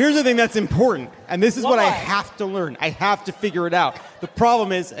 Here's the thing that's important, and this is what I have to learn. I have to figure it out. The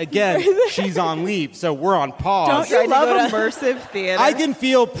problem is, again, she's on leave, so we're on pause. Don't you love immersive theater? I can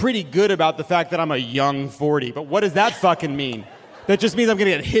feel pretty good about the fact that I'm a young 40, but what does that fucking mean? That just means I'm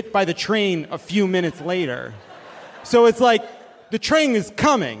going to get hit by the train a few minutes later. So it's like, the train is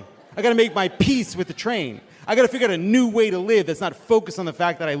coming. I got to make my peace with the train. I got to figure out a new way to live that's not focused on the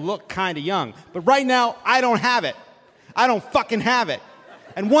fact that I look kind of young. But right now, I don't have it. I don't fucking have it.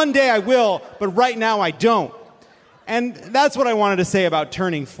 And one day I will, but right now I don't. And that's what I wanted to say about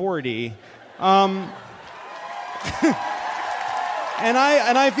turning 40. And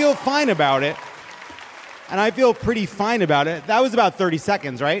I feel fine about it. And I feel pretty fine about it. That was about 30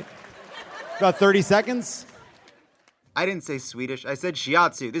 seconds, right? About 30 seconds? I didn't say Swedish. I said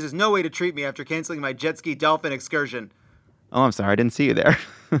shiatsu. This is no way to treat me after canceling my jet ski dolphin excursion. Oh, I'm sorry. I didn't see you there.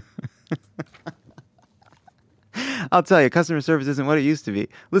 I'll tell you, customer service isn't what it used to be.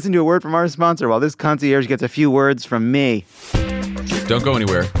 Listen to a word from our sponsor while this concierge gets a few words from me. Don't go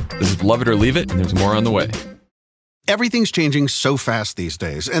anywhere. This is Love It or Leave It, and there's more on the way. Everything's changing so fast these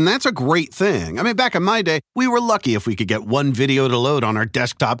days, and that's a great thing. I mean, back in my day, we were lucky if we could get one video to load on our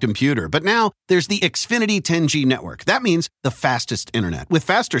desktop computer. But now, there's the Xfinity 10G network. That means the fastest internet, with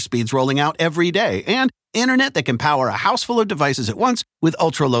faster speeds rolling out every day, and internet that can power a house full of devices at once with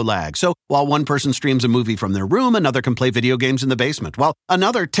ultra-low lag. So while one person streams a movie from their room, another can play video games in the basement, while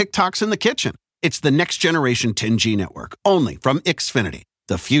another TikToks in the kitchen. It's the next generation 10G network, only from Xfinity.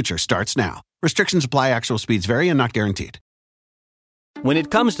 The future starts now. Restrictions apply. Actual speeds vary and not guaranteed. When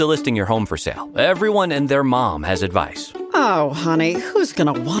it comes to listing your home for sale, everyone and their mom has advice. Oh, honey, who's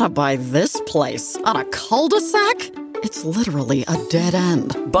gonna want to buy this place? On a cul-de-sac? It's literally a dead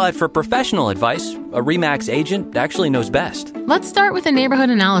end. But for professional advice, a RE/MAX agent actually knows best. Let's start with a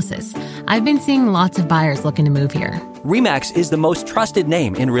neighborhood analysis. I've been seeing lots of buyers looking to move here. RE/MAX is the most trusted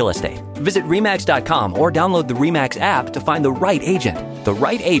name in real estate. Visit RE/MAX.com or download the RE/MAX app to find the right agent. The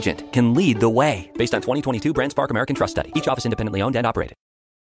right agent can lead the way. Based on 2022 BrandSpark American Trust Study. Each office independently owned and operated.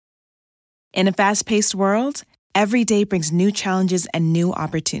 In a fast-paced world, every day brings new challenges and new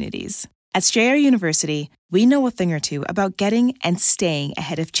opportunities. At Strayer University, we know a thing or two about getting and staying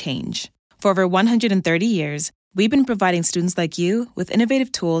ahead of change. For over 130 years, we've been providing students like you with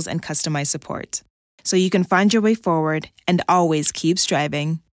innovative tools and customized support, so you can find your way forward and always keep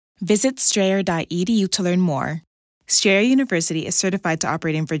striving. Visit strayer.edu to learn more. Strayer University is certified to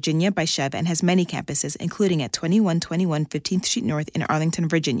operate in Virginia by Chev and has many campuses, including at 2121 15th Street North in Arlington,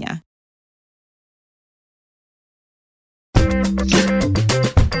 Virginia.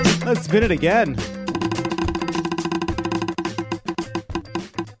 Let's spin it again.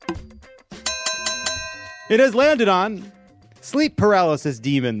 It has landed on sleep paralysis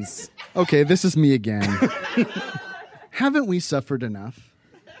demons. Okay, this is me again. Haven't we suffered enough?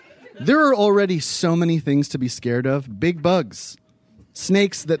 There are already so many things to be scared of. Big bugs.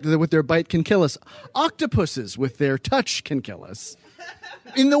 Snakes that with their bite can kill us. Octopuses with their touch can kill us.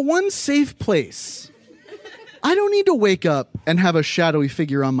 In the one safe place, I don't need to wake up and have a shadowy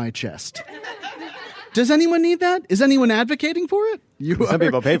figure on my chest. Does anyone need that? Is anyone advocating for it? Some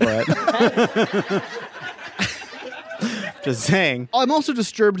people pay for it. Just saying. I'm also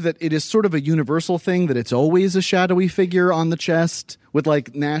disturbed that it is sort of a universal thing, that it's always a shadowy figure on the chest with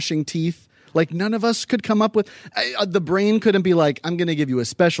like gnashing teeth. Like none of us could come up with, the brain couldn't be like, I'm going to give you a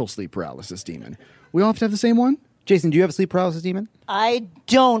special sleep paralysis demon. We all have to have the same one? Jason, do you have a sleep paralysis demon? I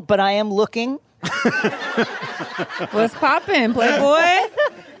don't, but I am looking. What's poppin', Playboy?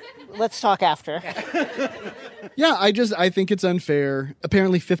 Let's talk after. Yeah, I think it's unfair.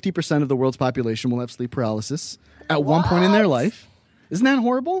 Apparently 50% of the world's population will have sleep paralysis at one point in their life. Isn't that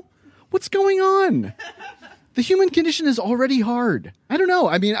horrible? What's going on? The human condition is already hard. I don't know.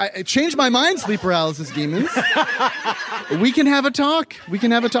 I mean, I changed my mind, sleep paralysis demons. We can have a talk.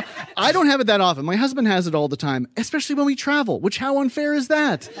 I don't have it that often. My husband has it all the time, especially when we travel, which how unfair is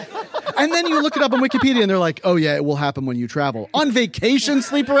that? And then you look it up on Wikipedia and they're like, oh yeah, it will happen when you travel. On vacation,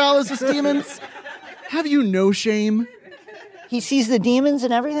 sleep paralysis demons? Have you no shame? He sees the demons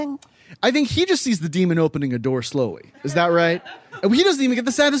and everything? I think he just sees the demon opening a door slowly. Is that right? And he doesn't even get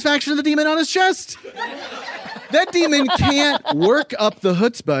the satisfaction of the demon on his chest. That demon can't work up the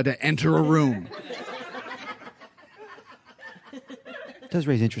chutzpah to enter a room. It does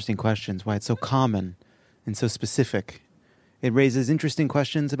raise interesting questions, why it's so common and so specific. It raises interesting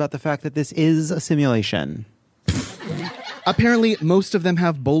questions about the fact that this is a simulation. Apparently, most of them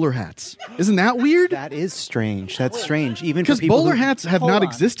have bowler hats. Isn't that weird? That is strange. That's strange. Even for because people bowler hats have not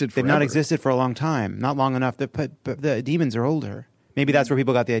existed forever. They've not existed for a long time. Not long enough. But the demons are older. Maybe that's where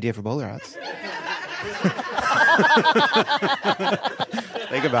people got the idea for bowler hats.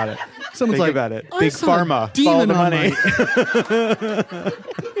 Think about it. Someone's Think like, about it. I Big saw a pharma. demon Follow the on money.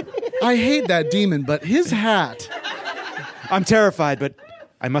 I hate that demon, but his hat. I'm terrified, but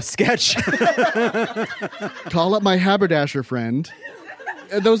I must sketch. Call up my haberdasher friend.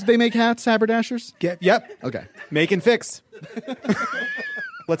 They make hats, haberdashers? Yep. Okay. Make and fix.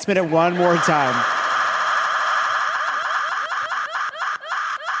 Let's spin it one more time.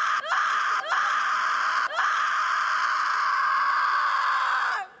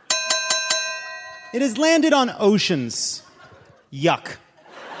 It has landed on oceans. Yuck.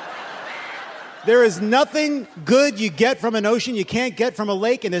 There is nothing good you get from an ocean you can't get from a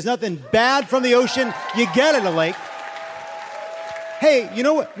lake, and there's nothing bad from the ocean you get at a lake. Hey, you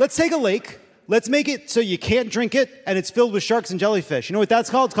know what? Let's take a lake. Let's make it so you can't drink it, and it's filled with sharks and jellyfish. You know what that's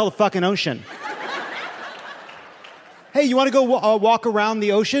called? It's called a fucking ocean. Hey, you want to go walk around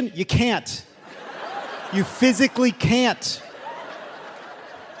the ocean? You can't. You physically can't.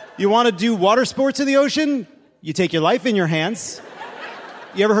 You want to do water sports in the ocean? You take your life in your hands.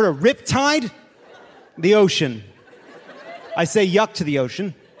 You ever heard of Riptide? The ocean. I say yuck to the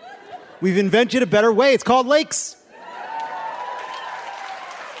ocean. We've invented a better way. It's called lakes.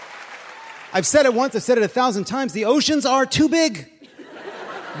 I've said it once, I've said it 1,000 times. The oceans are too big.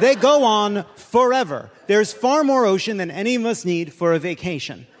 They go on forever. There's far more ocean than any of us need for a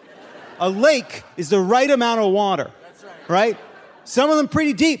vacation. A lake is the right amount of water, right? Some of them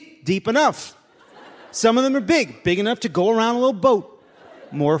pretty deep, deep enough. Some of them are big, big enough to go around a little boat.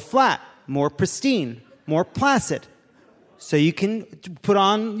 More flat, more pristine, more placid. So you can put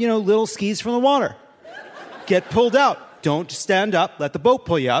on, little skis from the water. Get pulled out. Don't just stand up. Let the boat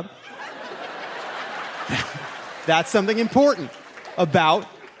pull you up. That's something important about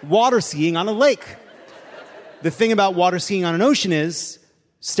water skiing on a lake. The thing about water skiing on an ocean is,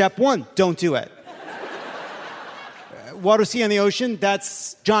 step one, don't do it. Water skiing on the ocean,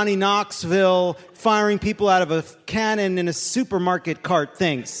 that's Johnny Knoxville firing people out of a cannon in a supermarket cart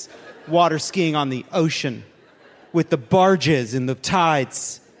things. Water skiing on the ocean with the barges and the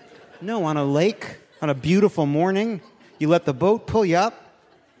tides. No, on a lake, on a beautiful morning, you let the boat pull you up.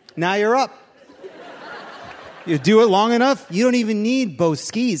 Now you're up. You do it long enough, you don't even need both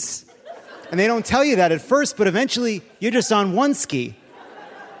skis. And they don't tell you that at first, but eventually you're just on one ski.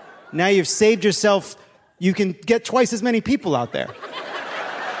 Now you've saved yourself. You can get twice as many people out there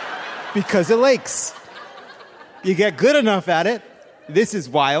because of lakes. You get good enough at it. This is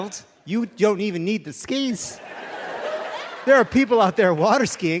wild. You don't even need the skis. There are people out there water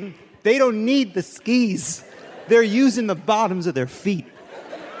skiing. They don't need the skis. They're using the bottoms of their feet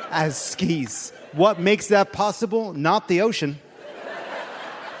as skis. What makes that possible? Not the ocean.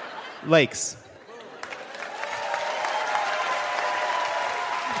 Lakes.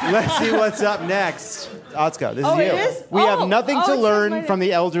 Let's see what's up next. Atsuko, this is you. It is? We have nothing to learn from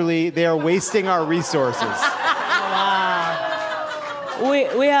the elderly. They are wasting our resources.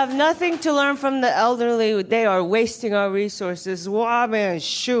 We have nothing to learn from the elderly. They are wasting our resources. Wow, man,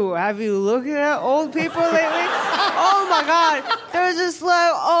 shoot. Have you looked at old people lately? Oh, my God. They're just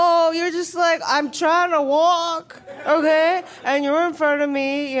like, you're just like, I'm trying to walk, okay? And you're in front of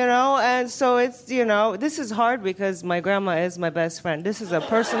me, and so it's, this is hard because my grandma is my best friend. This is a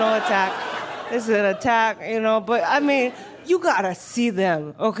personal attack. This is an attack, but I mean, you gotta see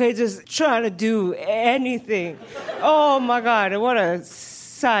them, okay? Just trying to do anything. Oh my God, what a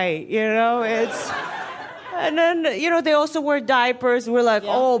sight, it's... And then, they also wear diapers. We're like,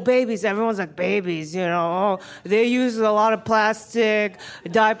 babies. Everyone's like, babies, they use a lot of plastic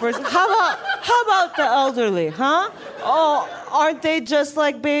diapers. How about the elderly, huh? Oh, aren't they just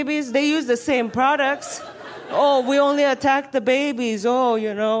like babies? They use the same products. Oh, we only attack the babies. Oh,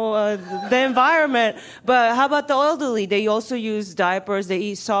 the environment. But how about the elderly? They also use diapers. They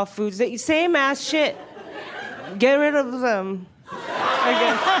eat soft foods. They eat same ass shit. Get rid of them.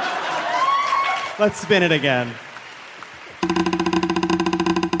 Again. Let's spin it again.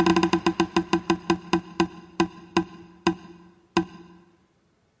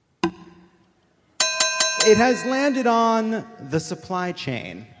 It has landed on the supply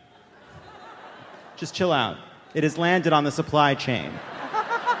chain. Just chill out. It has landed on the supply chain.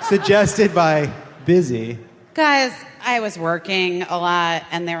 Suggested by Busy. Guys, I was working a lot,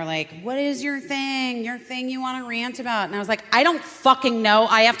 and they were like, what is your thing you want to rant about? And I was like, I don't fucking know.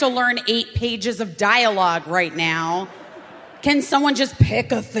 I have to learn 8 pages of dialogue right now. Can someone just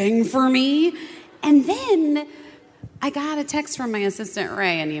pick a thing for me? And then I got a text from my assistant,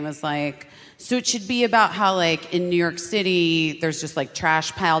 Ray, and he was like, so it should be about how, like, in New York City, there's just, like,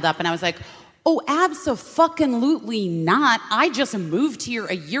 trash piled up. And I was like, oh, abso-fucking-lutely not. I just moved here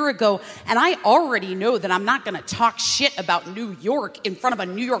a year ago, and I already know that I'm not going to talk shit about New York in front of a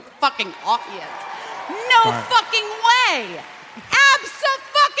New York fucking audience. No fucking way.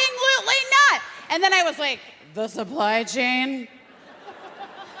 Abso-fucking-lutely not. And then I was like, the supply chain?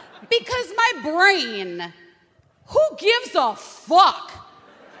 Because my brain, who gives a fuck?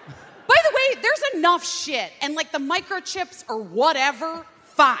 By the way, there's enough shit, and like the microchips or whatever,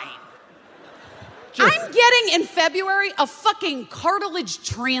 fine. I'm getting in February a fucking cartilage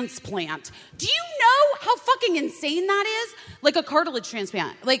transplant. Do you know how fucking insane that is? Like a cartilage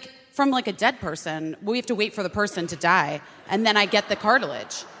transplant. Like from like a dead person, we have to wait for the person to die, and then I get the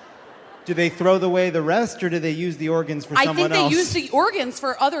cartilage. Do they throw away the rest, or do they use the organs for someone else? I think they use the organs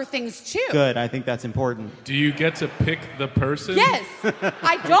for other things too. Good, I think that's important. Do you get to pick the person? Yes,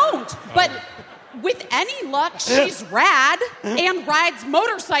 I don't, but... with any luck, she's rad and rides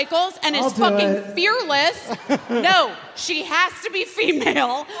motorcycles and is fucking fearless. No, she has to be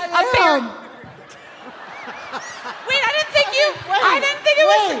female. Wait, I didn't think it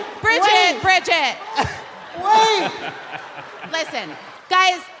was Bridget. Wait. Listen,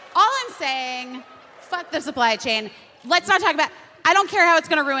 guys, all I'm saying, fuck the supply chain. Let's not talk about... I don't care how it's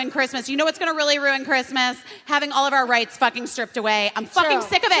going to ruin Christmas. You know what's going to really ruin Christmas? Having all of our rights fucking stripped away. I'm fucking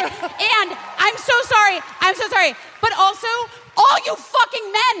sick of it. And I'm so sorry. But also, all you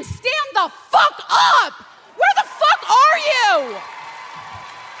fucking men, stand the fuck up. Where the fuck are you?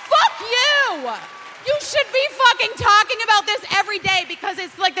 Fuck you. You should be fucking talking about this every day because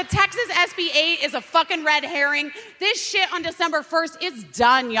it's like the Texas SB 8 is a fucking red herring. This shit on December 1st is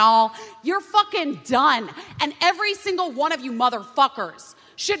done, y'all. You're fucking done. And every single one of you motherfuckers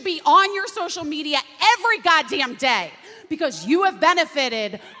should be on your social media every goddamn day because you have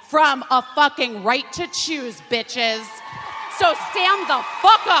benefited from a fucking right to choose, bitches. So stand the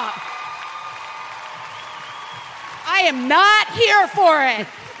fuck up. I am not here for it.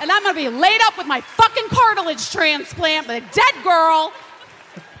 And I'm gonna be laid up with my fucking cartilage transplant with a dead girl.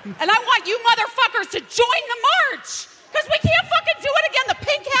 And I want you motherfuckers to join the march. Because we can't fucking do it again. The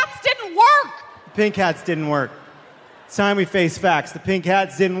pink hats didn't work. The pink hats didn't work. It's time we face facts. The pink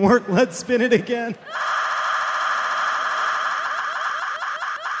hats didn't work. Let's spin it again.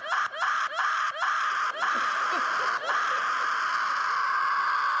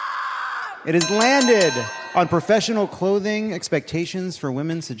 It has landed on professional clothing expectations for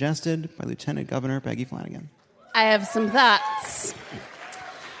women suggested by Lieutenant Governor Peggy Flanagan. I have some thoughts.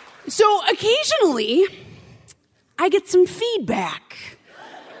 So occasionally, I get some feedback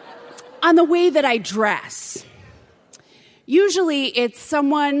on the way that I dress. Usually it's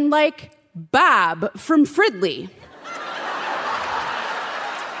someone like Bob from Fridley.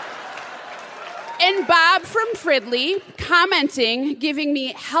 And Bob from Fridley commenting, giving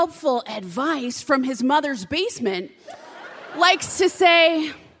me helpful advice from his mother's basement, likes to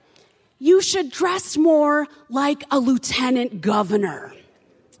say, you should dress more like a lieutenant governor.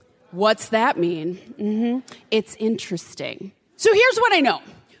 What's that mean? It's interesting. So here's what I know.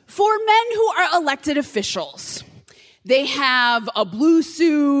 For men who are elected officials, they have a blue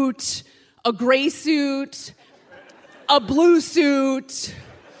suit, a gray suit, a blue suit,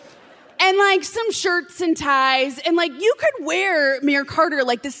 and like some shirts and ties. And like you could wear, Mayor Carter,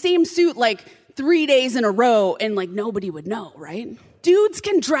 like the same suit like 3 days in a row and like nobody would know, right? Dudes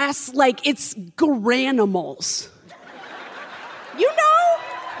can dress like it's Garanimals. You know?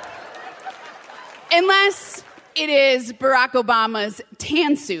 Unless it is Barack Obama's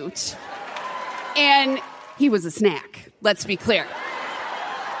tan suit. And he was a snack, let's be clear.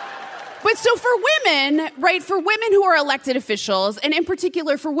 But so for women, right, for women who are elected officials, and in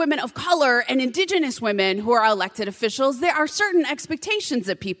particular for women of color and indigenous women who are elected officials, there are certain expectations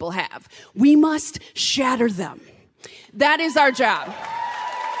that people have. We must shatter them. That is our job.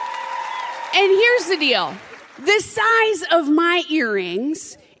 And here's the deal. The size of my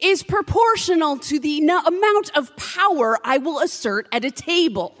earrings is proportional to the amount of power I will assert at a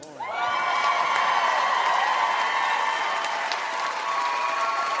table.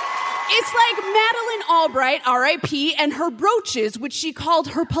 It's like Madeleine Albright, R.I.P., and her brooches, which she called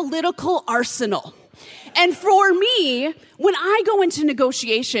her political arsenal. And for me, when I go into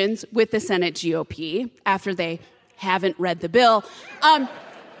negotiations with the Senate GOP, after they haven't read the bill,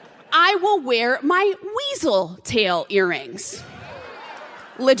 I will wear my weasel tail earrings.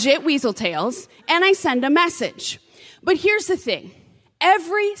 Legit weasel tails, and I send a message. But here's the thing.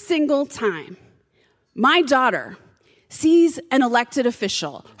 Every single time my daughter sees an elected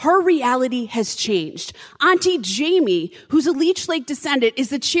official, her reality has changed. Auntie Jamie, who's a Leech Lake descendant, is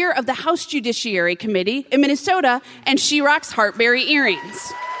the chair of the House Judiciary Committee in Minnesota, and she rocks Heartberry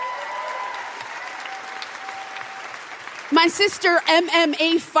earrings. My sister,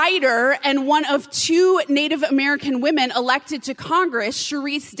 MMA fighter and one of 2 Native American women elected to Congress,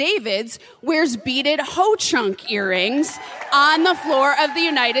 Sharice Davids, wears beaded ho-chunk earrings on the floor of the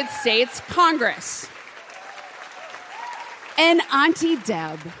United States Congress. And Auntie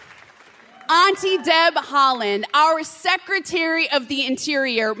Deb Haaland, our Secretary of the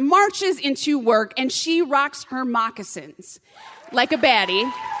Interior, marches into work and she rocks her moccasins like a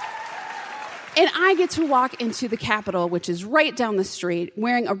baddie. And I get to walk into the Capitol, which is right down the street,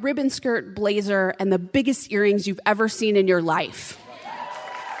 wearing a ribbon skirt, blazer, and the biggest earrings you've ever seen in your life.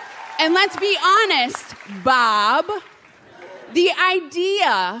 And let's be honest, Bob, the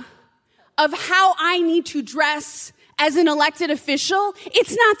idea of how I need to dress as an elected official,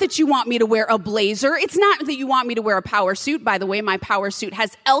 it's not that you want me to wear a blazer. It's not that you want me to wear a power suit. By the way, my power suit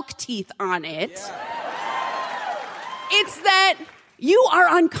has elk teeth on it. It's that you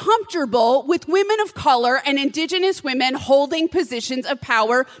are uncomfortable with women of color and indigenous women holding positions of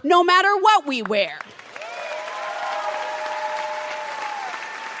power no matter what we wear.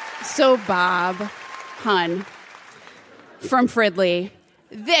 So Bob, hun, from Fridley,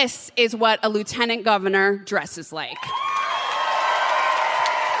 this is what a lieutenant governor dresses like.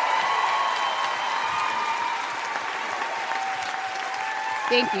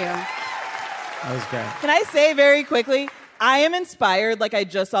 Thank you. That was great. Can I say very quickly, I am inspired like I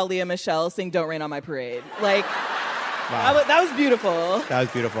just saw Leah Michele sing Don't Rain on My Parade. Like, That was beautiful. That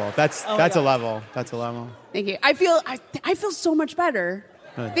was beautiful. That's Oh my a God. level. That's a level. Thank you. I feel so much better.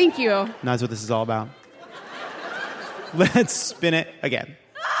 Good. Thank you. And that's what this is all about. Let's spin it again.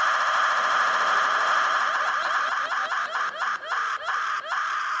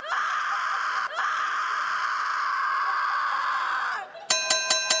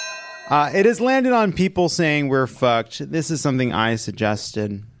 It has landed on people saying we're fucked. This is something I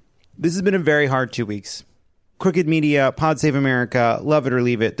suggested. This has been a very hard 2 weeks. Crooked Media, Pod Save America, Love It or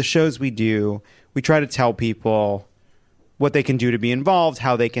Leave It, the shows we do, we try to tell people what they can do to be involved,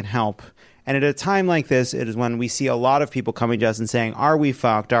 how they can help. And at a time like this, it is when we see a lot of people coming to us and saying, are we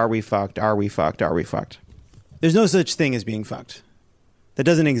fucked? Are we fucked? Are we fucked? Are we fucked? There's no such thing as being fucked. That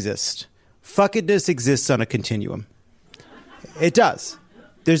doesn't exist. Fuckedness exists on a continuum. It does.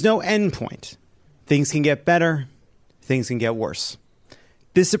 There's no end point. Things can get better. Things can get worse.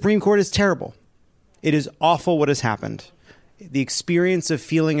 This Supreme Court is terrible. It is awful what has happened. The experience of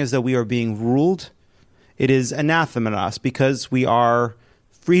feeling as though we are being ruled, it is anathema to us because we are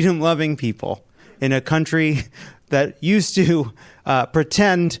freedom-loving people in a country that used to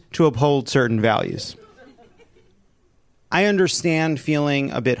pretend to uphold certain values. I understand feeling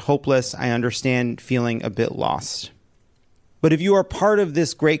a bit hopeless. I understand feeling a bit lost. But if you are part of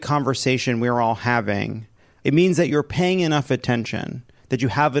this great conversation we're all having, it means that you're paying enough attention, that you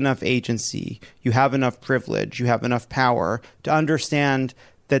have enough agency, you have enough privilege, you have enough power to understand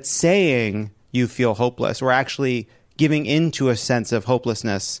that saying you feel hopeless or actually giving into a sense of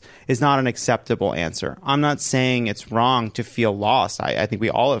hopelessness is not an acceptable answer. I'm not saying it's wrong to feel lost. I think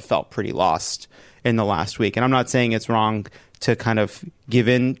we all have felt pretty lost in the last week. And I'm not saying it's wrong to kind of give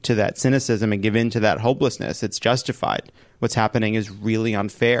in to that cynicism and give in to that hopelessness. It's justified. What's happening is really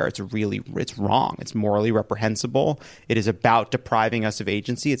unfair. It's wrong. It's morally reprehensible. It is about depriving us of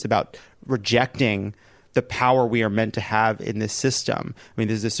agency. It's about rejecting the power we are meant to have in this system. I mean,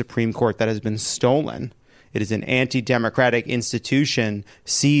 this is a Supreme Court that has been stolen. It is an anti-democratic institution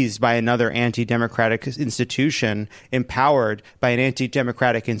seized by another anti-democratic institution, empowered by an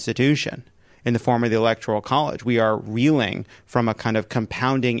anti-democratic institution in the form of the Electoral College. We are reeling from a kind of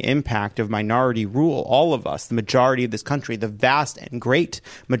compounding impact of minority rule. All of us, the majority of this country, the vast and great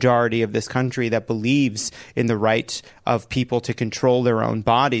majority of this country that believes in the right of people to control their own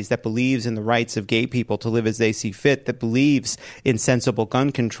bodies, that believes in the rights of gay people to live as they see fit, that believes in sensible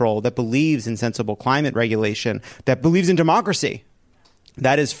gun control, that believes in sensible climate regulation, that believes in democracy.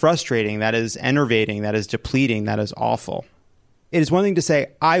 That is frustrating. That is enervating. That is depleting. That is awful. It is one thing to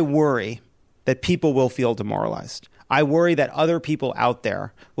say, I worry that people will feel demoralized. I worry that other people out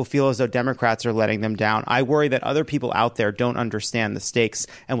there will feel as though Democrats are letting them down. I worry that other people out there don't understand the stakes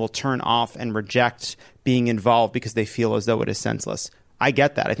and will turn off and reject being involved because they feel as though it is senseless. I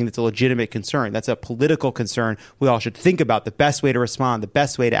get that. I think that's a legitimate concern. That's a political concern. We all should think about the best way to respond, the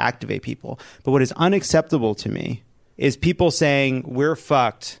best way to activate people. But what is unacceptable to me is people saying, we're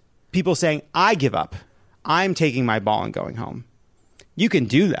fucked. People saying, I give up. I'm taking my ball and going home. You can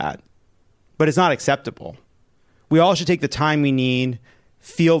do that. But it's not acceptable. We all should take the time we need,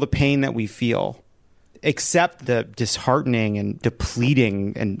 feel the pain that we feel, accept the disheartening and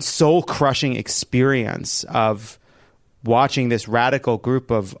depleting and soul-crushing experience of watching this radical group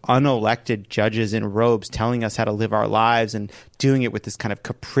of unelected judges in robes telling us how to live our lives and doing it with this kind of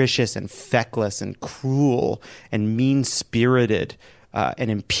capricious and feckless and cruel and mean-spirited an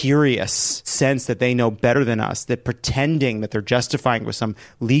imperious sense that they know better than us, that pretending that they're justifying with some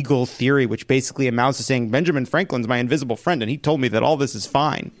legal theory, which basically amounts to saying, Benjamin Franklin's my invisible friend, and he told me that all this is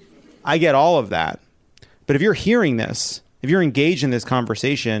fine. I get all of that. But if you're hearing this, if you're engaged in this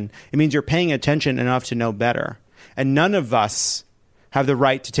conversation, it means you're paying attention enough to know better. And none of us have the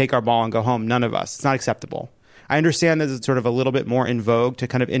right to take our ball and go home. None of us. It's not acceptable. I understand that it's sort of a little bit more in vogue to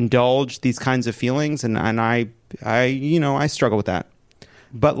kind of indulge these kinds of feelings, and I struggle with that.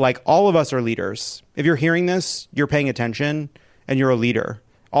 But like all of us are leaders. If you're hearing this, you're paying attention and you're a leader.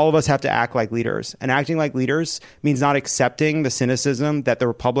 All of us have to act like leaders. And acting like leaders means not accepting the cynicism that the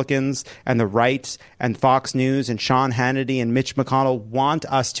Republicans and the right and Fox News and Sean Hannity and Mitch McConnell want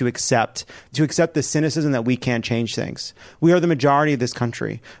us to accept the cynicism that we can't change things. We are the majority of this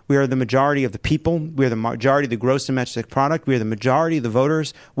country. We are the majority of the people. We are the majority of the gross domestic product. We are the majority of the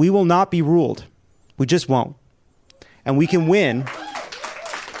voters. We will not be ruled. We just won't. And we can win.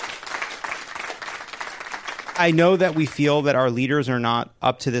 I know that we feel that our leaders are not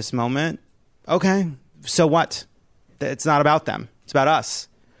up to this moment. Okay, so what? It's not about them. It's about us.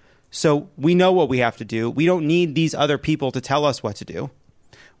 So we know what we have to do. We don't need these other people to tell us what to do.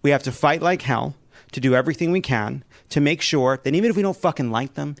 We have to fight like hell to do everything we can to make sure that even if we don't fucking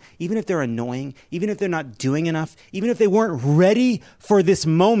like them, even if they're annoying, even if they're not doing enough, even if they weren't ready for this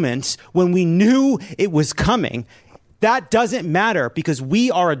moment when we knew it was coming, that doesn't matter because we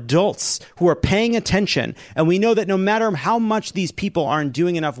are adults who are paying attention, and we know that no matter how much these people aren't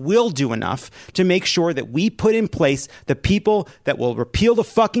doing enough, we'll do enough to make sure that we put in place the people that will repeal the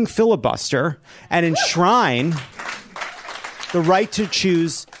fucking filibuster and enshrine the right to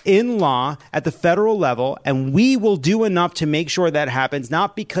choose in law at the federal level, and we will do enough to make sure that happens,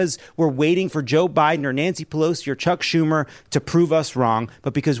 not because we're waiting for Joe Biden or Nancy Pelosi or Chuck Schumer to prove us wrong,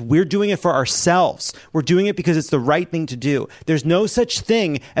 but because we're doing it for ourselves. We're doing it because it's the right thing to do. There's no such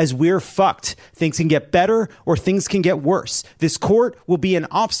thing as we're fucked. Things can get better or things can get worse. This court will be an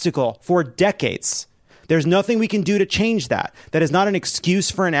obstacle for decades. There's nothing we can do to change that. That is not an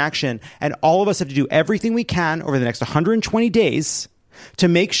excuse for inaction. And all of us have to do everything we can over the next 120 days to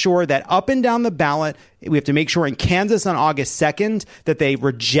make sure that up and down the ballot, we have to make sure in Kansas on August 2nd that they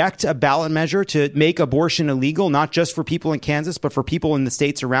reject a ballot measure to make abortion illegal, not just for people in Kansas, but for people in the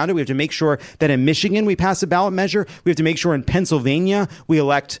states around it. We have to make sure that in Michigan we pass a ballot measure. We have to make sure in Pennsylvania we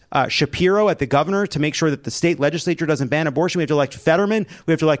elect Shapiro at the governor to make sure that the state legislature doesn't ban abortion. We have to elect Fetterman.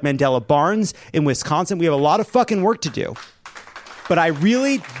 We have to elect Mandela Barnes in Wisconsin. We have a lot of fucking work to do. But I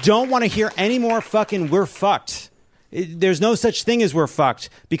really don't want to hear any more fucking we're fucked. There's no such thing as we're fucked,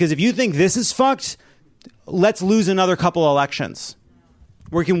 because if you think this is fucked, let's lose another couple elections.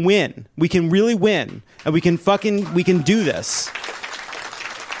 We can win. We can really win. And we can do this.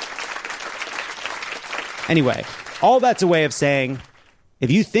 Anyway, all that's a way of saying,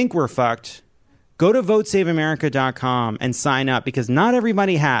 if you think we're fucked, go to votesaveamerica.com and sign up, because not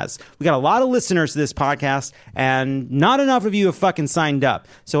everybody has. We got a lot of listeners to this podcast, and not enough of you have fucking signed up.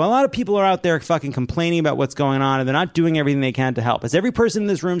 So a lot of people are out there fucking complaining about what's going on, and they're not doing everything they can to help. Has every person in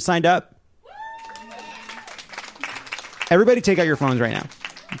this room signed up? Everybody take out your phones right now.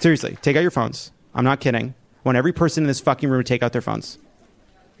 Seriously, take out your phones. I'm not kidding. I want every person in this fucking room to take out their phones.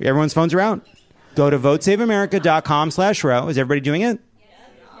 Everyone's phones are out. Go to votesaveamerica.com/row. Is everybody doing it?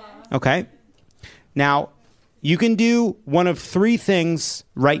 Okay. Now, you can do one of three things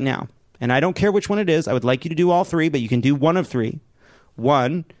right now. And I don't care which one it is. I would like you to do all three, but you can do one of three.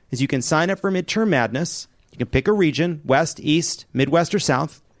 One is you can sign up for Midterm Madness. You can pick a region, West, East, Midwest, or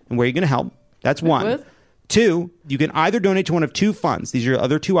South, and where you're going to help. That's one. Midwest? Two, you can either donate to one of two funds. These are your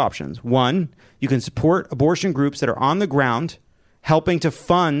other two options. One, you can support abortion groups that are on the ground, helping to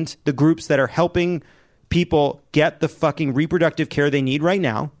fund the groups that are helping people get the fucking reproductive care they need right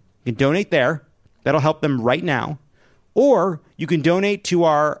now. You can donate there. That'll help them right now. Or you can donate to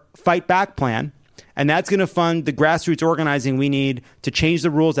our Fight Back plan, and that's going to fund the grassroots organizing we need to change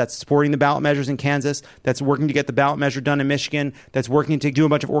the rules. That's supporting the ballot measures in Kansas. That's working to get the ballot measure done in Michigan. That's working to do a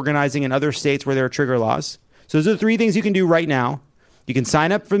bunch of organizing in other states where there are trigger laws. So those are the three things you can do right now. You can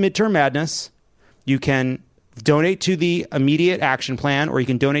sign up for Midterm Madness. You can donate to the Immediate Action Plan, or you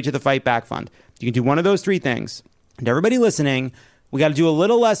can donate to the Fight Back Fund. You can do one of those three things. And everybody listening, we got to do a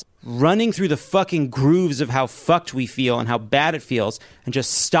little less running through the fucking grooves of how fucked we feel and how bad it feels, and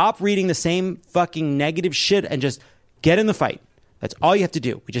just stop reading the same fucking negative shit and just get in the fight. That's all you have to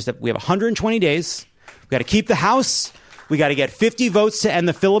do. We have 120 days. We got to keep the House. We got to get 50 votes to end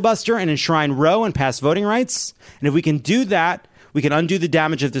the filibuster and enshrine Roe and pass voting rights. And if we can do that, we can undo the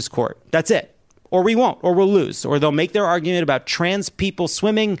damage of this court. That's it. Or we won't, or we'll lose, or they'll make their argument about trans people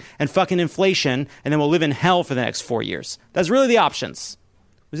swimming and fucking inflation, and then we'll live in hell for the next 4 years. That's really the options.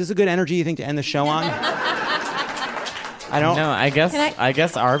 Was this a good energy, you think, to end the show on? I don't know. I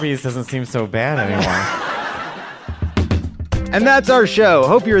guess Arby's doesn't seem so bad anymore. And that's our show.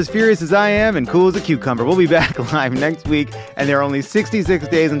 Hope you're as furious as I am and cool as a cucumber. We'll be back live next week, and there are only 66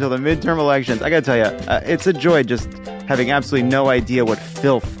 days until the midterm elections. I gotta tell you, it's a joy just having absolutely no idea what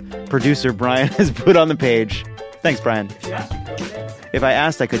filth producer Brian has put on the page. Thanks, Brian. If I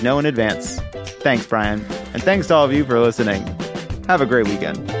asked, I could know in advance. Thanks, Brian. And thanks to all of you for listening. Have a great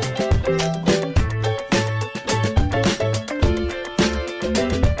weekend.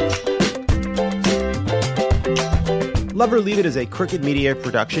 Love or Leave It is a Crooked Media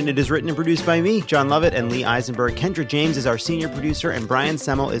production. It is written and produced by me, John Lovett, and Lee Eisenberg. Kendra James is our senior producer, and Brian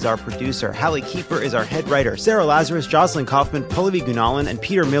Semmel is our producer. Hallie Kiefer is our head writer. Sarah Lazarus, Jocelyn Kaufman, Pallavi Gunalan, and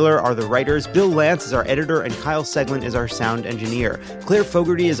Peter Miller are the writers. Bill Lance is our editor, and Kyle Seglin is our sound engineer. Claire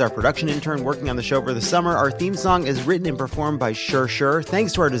Fogarty is our production intern working on the show for the summer. Our theme song is written and performed by Sure.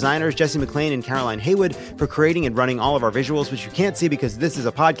 Thanks to our designers, Jesse McLean and Caroline Haywood, for creating and running all of our visuals, which you can't see because this is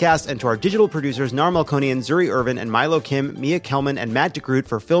a podcast, and to our digital producers, Nar Melkonian, Zuri Irvin, and Milo Kim, Mia Kelman, and Matt DeGroot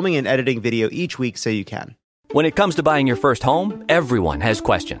for filming and editing video each week so you can. When it comes to buying your first home, everyone has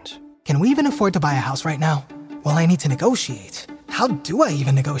questions. Can we even afford to buy a house right now? Well, I need to negotiate. How do I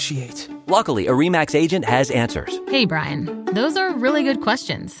even negotiate? Luckily, a RE/MAX agent has answers. Hey, Brian, those are really good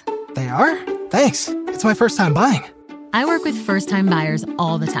questions. They are? Thanks. It's my first time buying. I work with first-time buyers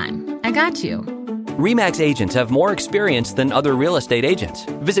all the time. I got you. RE/MAX agents have more experience than other real estate agents.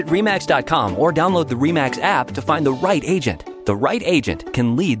 Visit RE/MAX.com or download the RE/MAX app to find the right agent. The right agent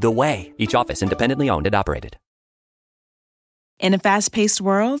can lead the way. Each office independently owned and operated. In a fast-paced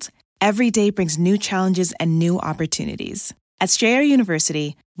world, every day brings new challenges and new opportunities. At Strayer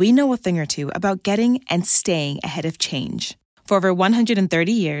University, we know a thing or two about getting and staying ahead of change. For over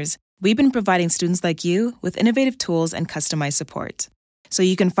 130 years, we've been providing students like you with innovative tools and customized support, so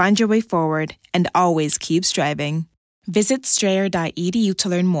you can find your way forward and always keep striving. Visit strayer.edu to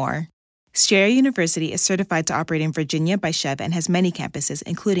learn more. Strayer University is certified to operate in Virginia by Chev and has many campuses,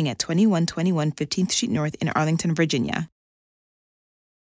 including at 2121 15th Street North in Arlington, Virginia.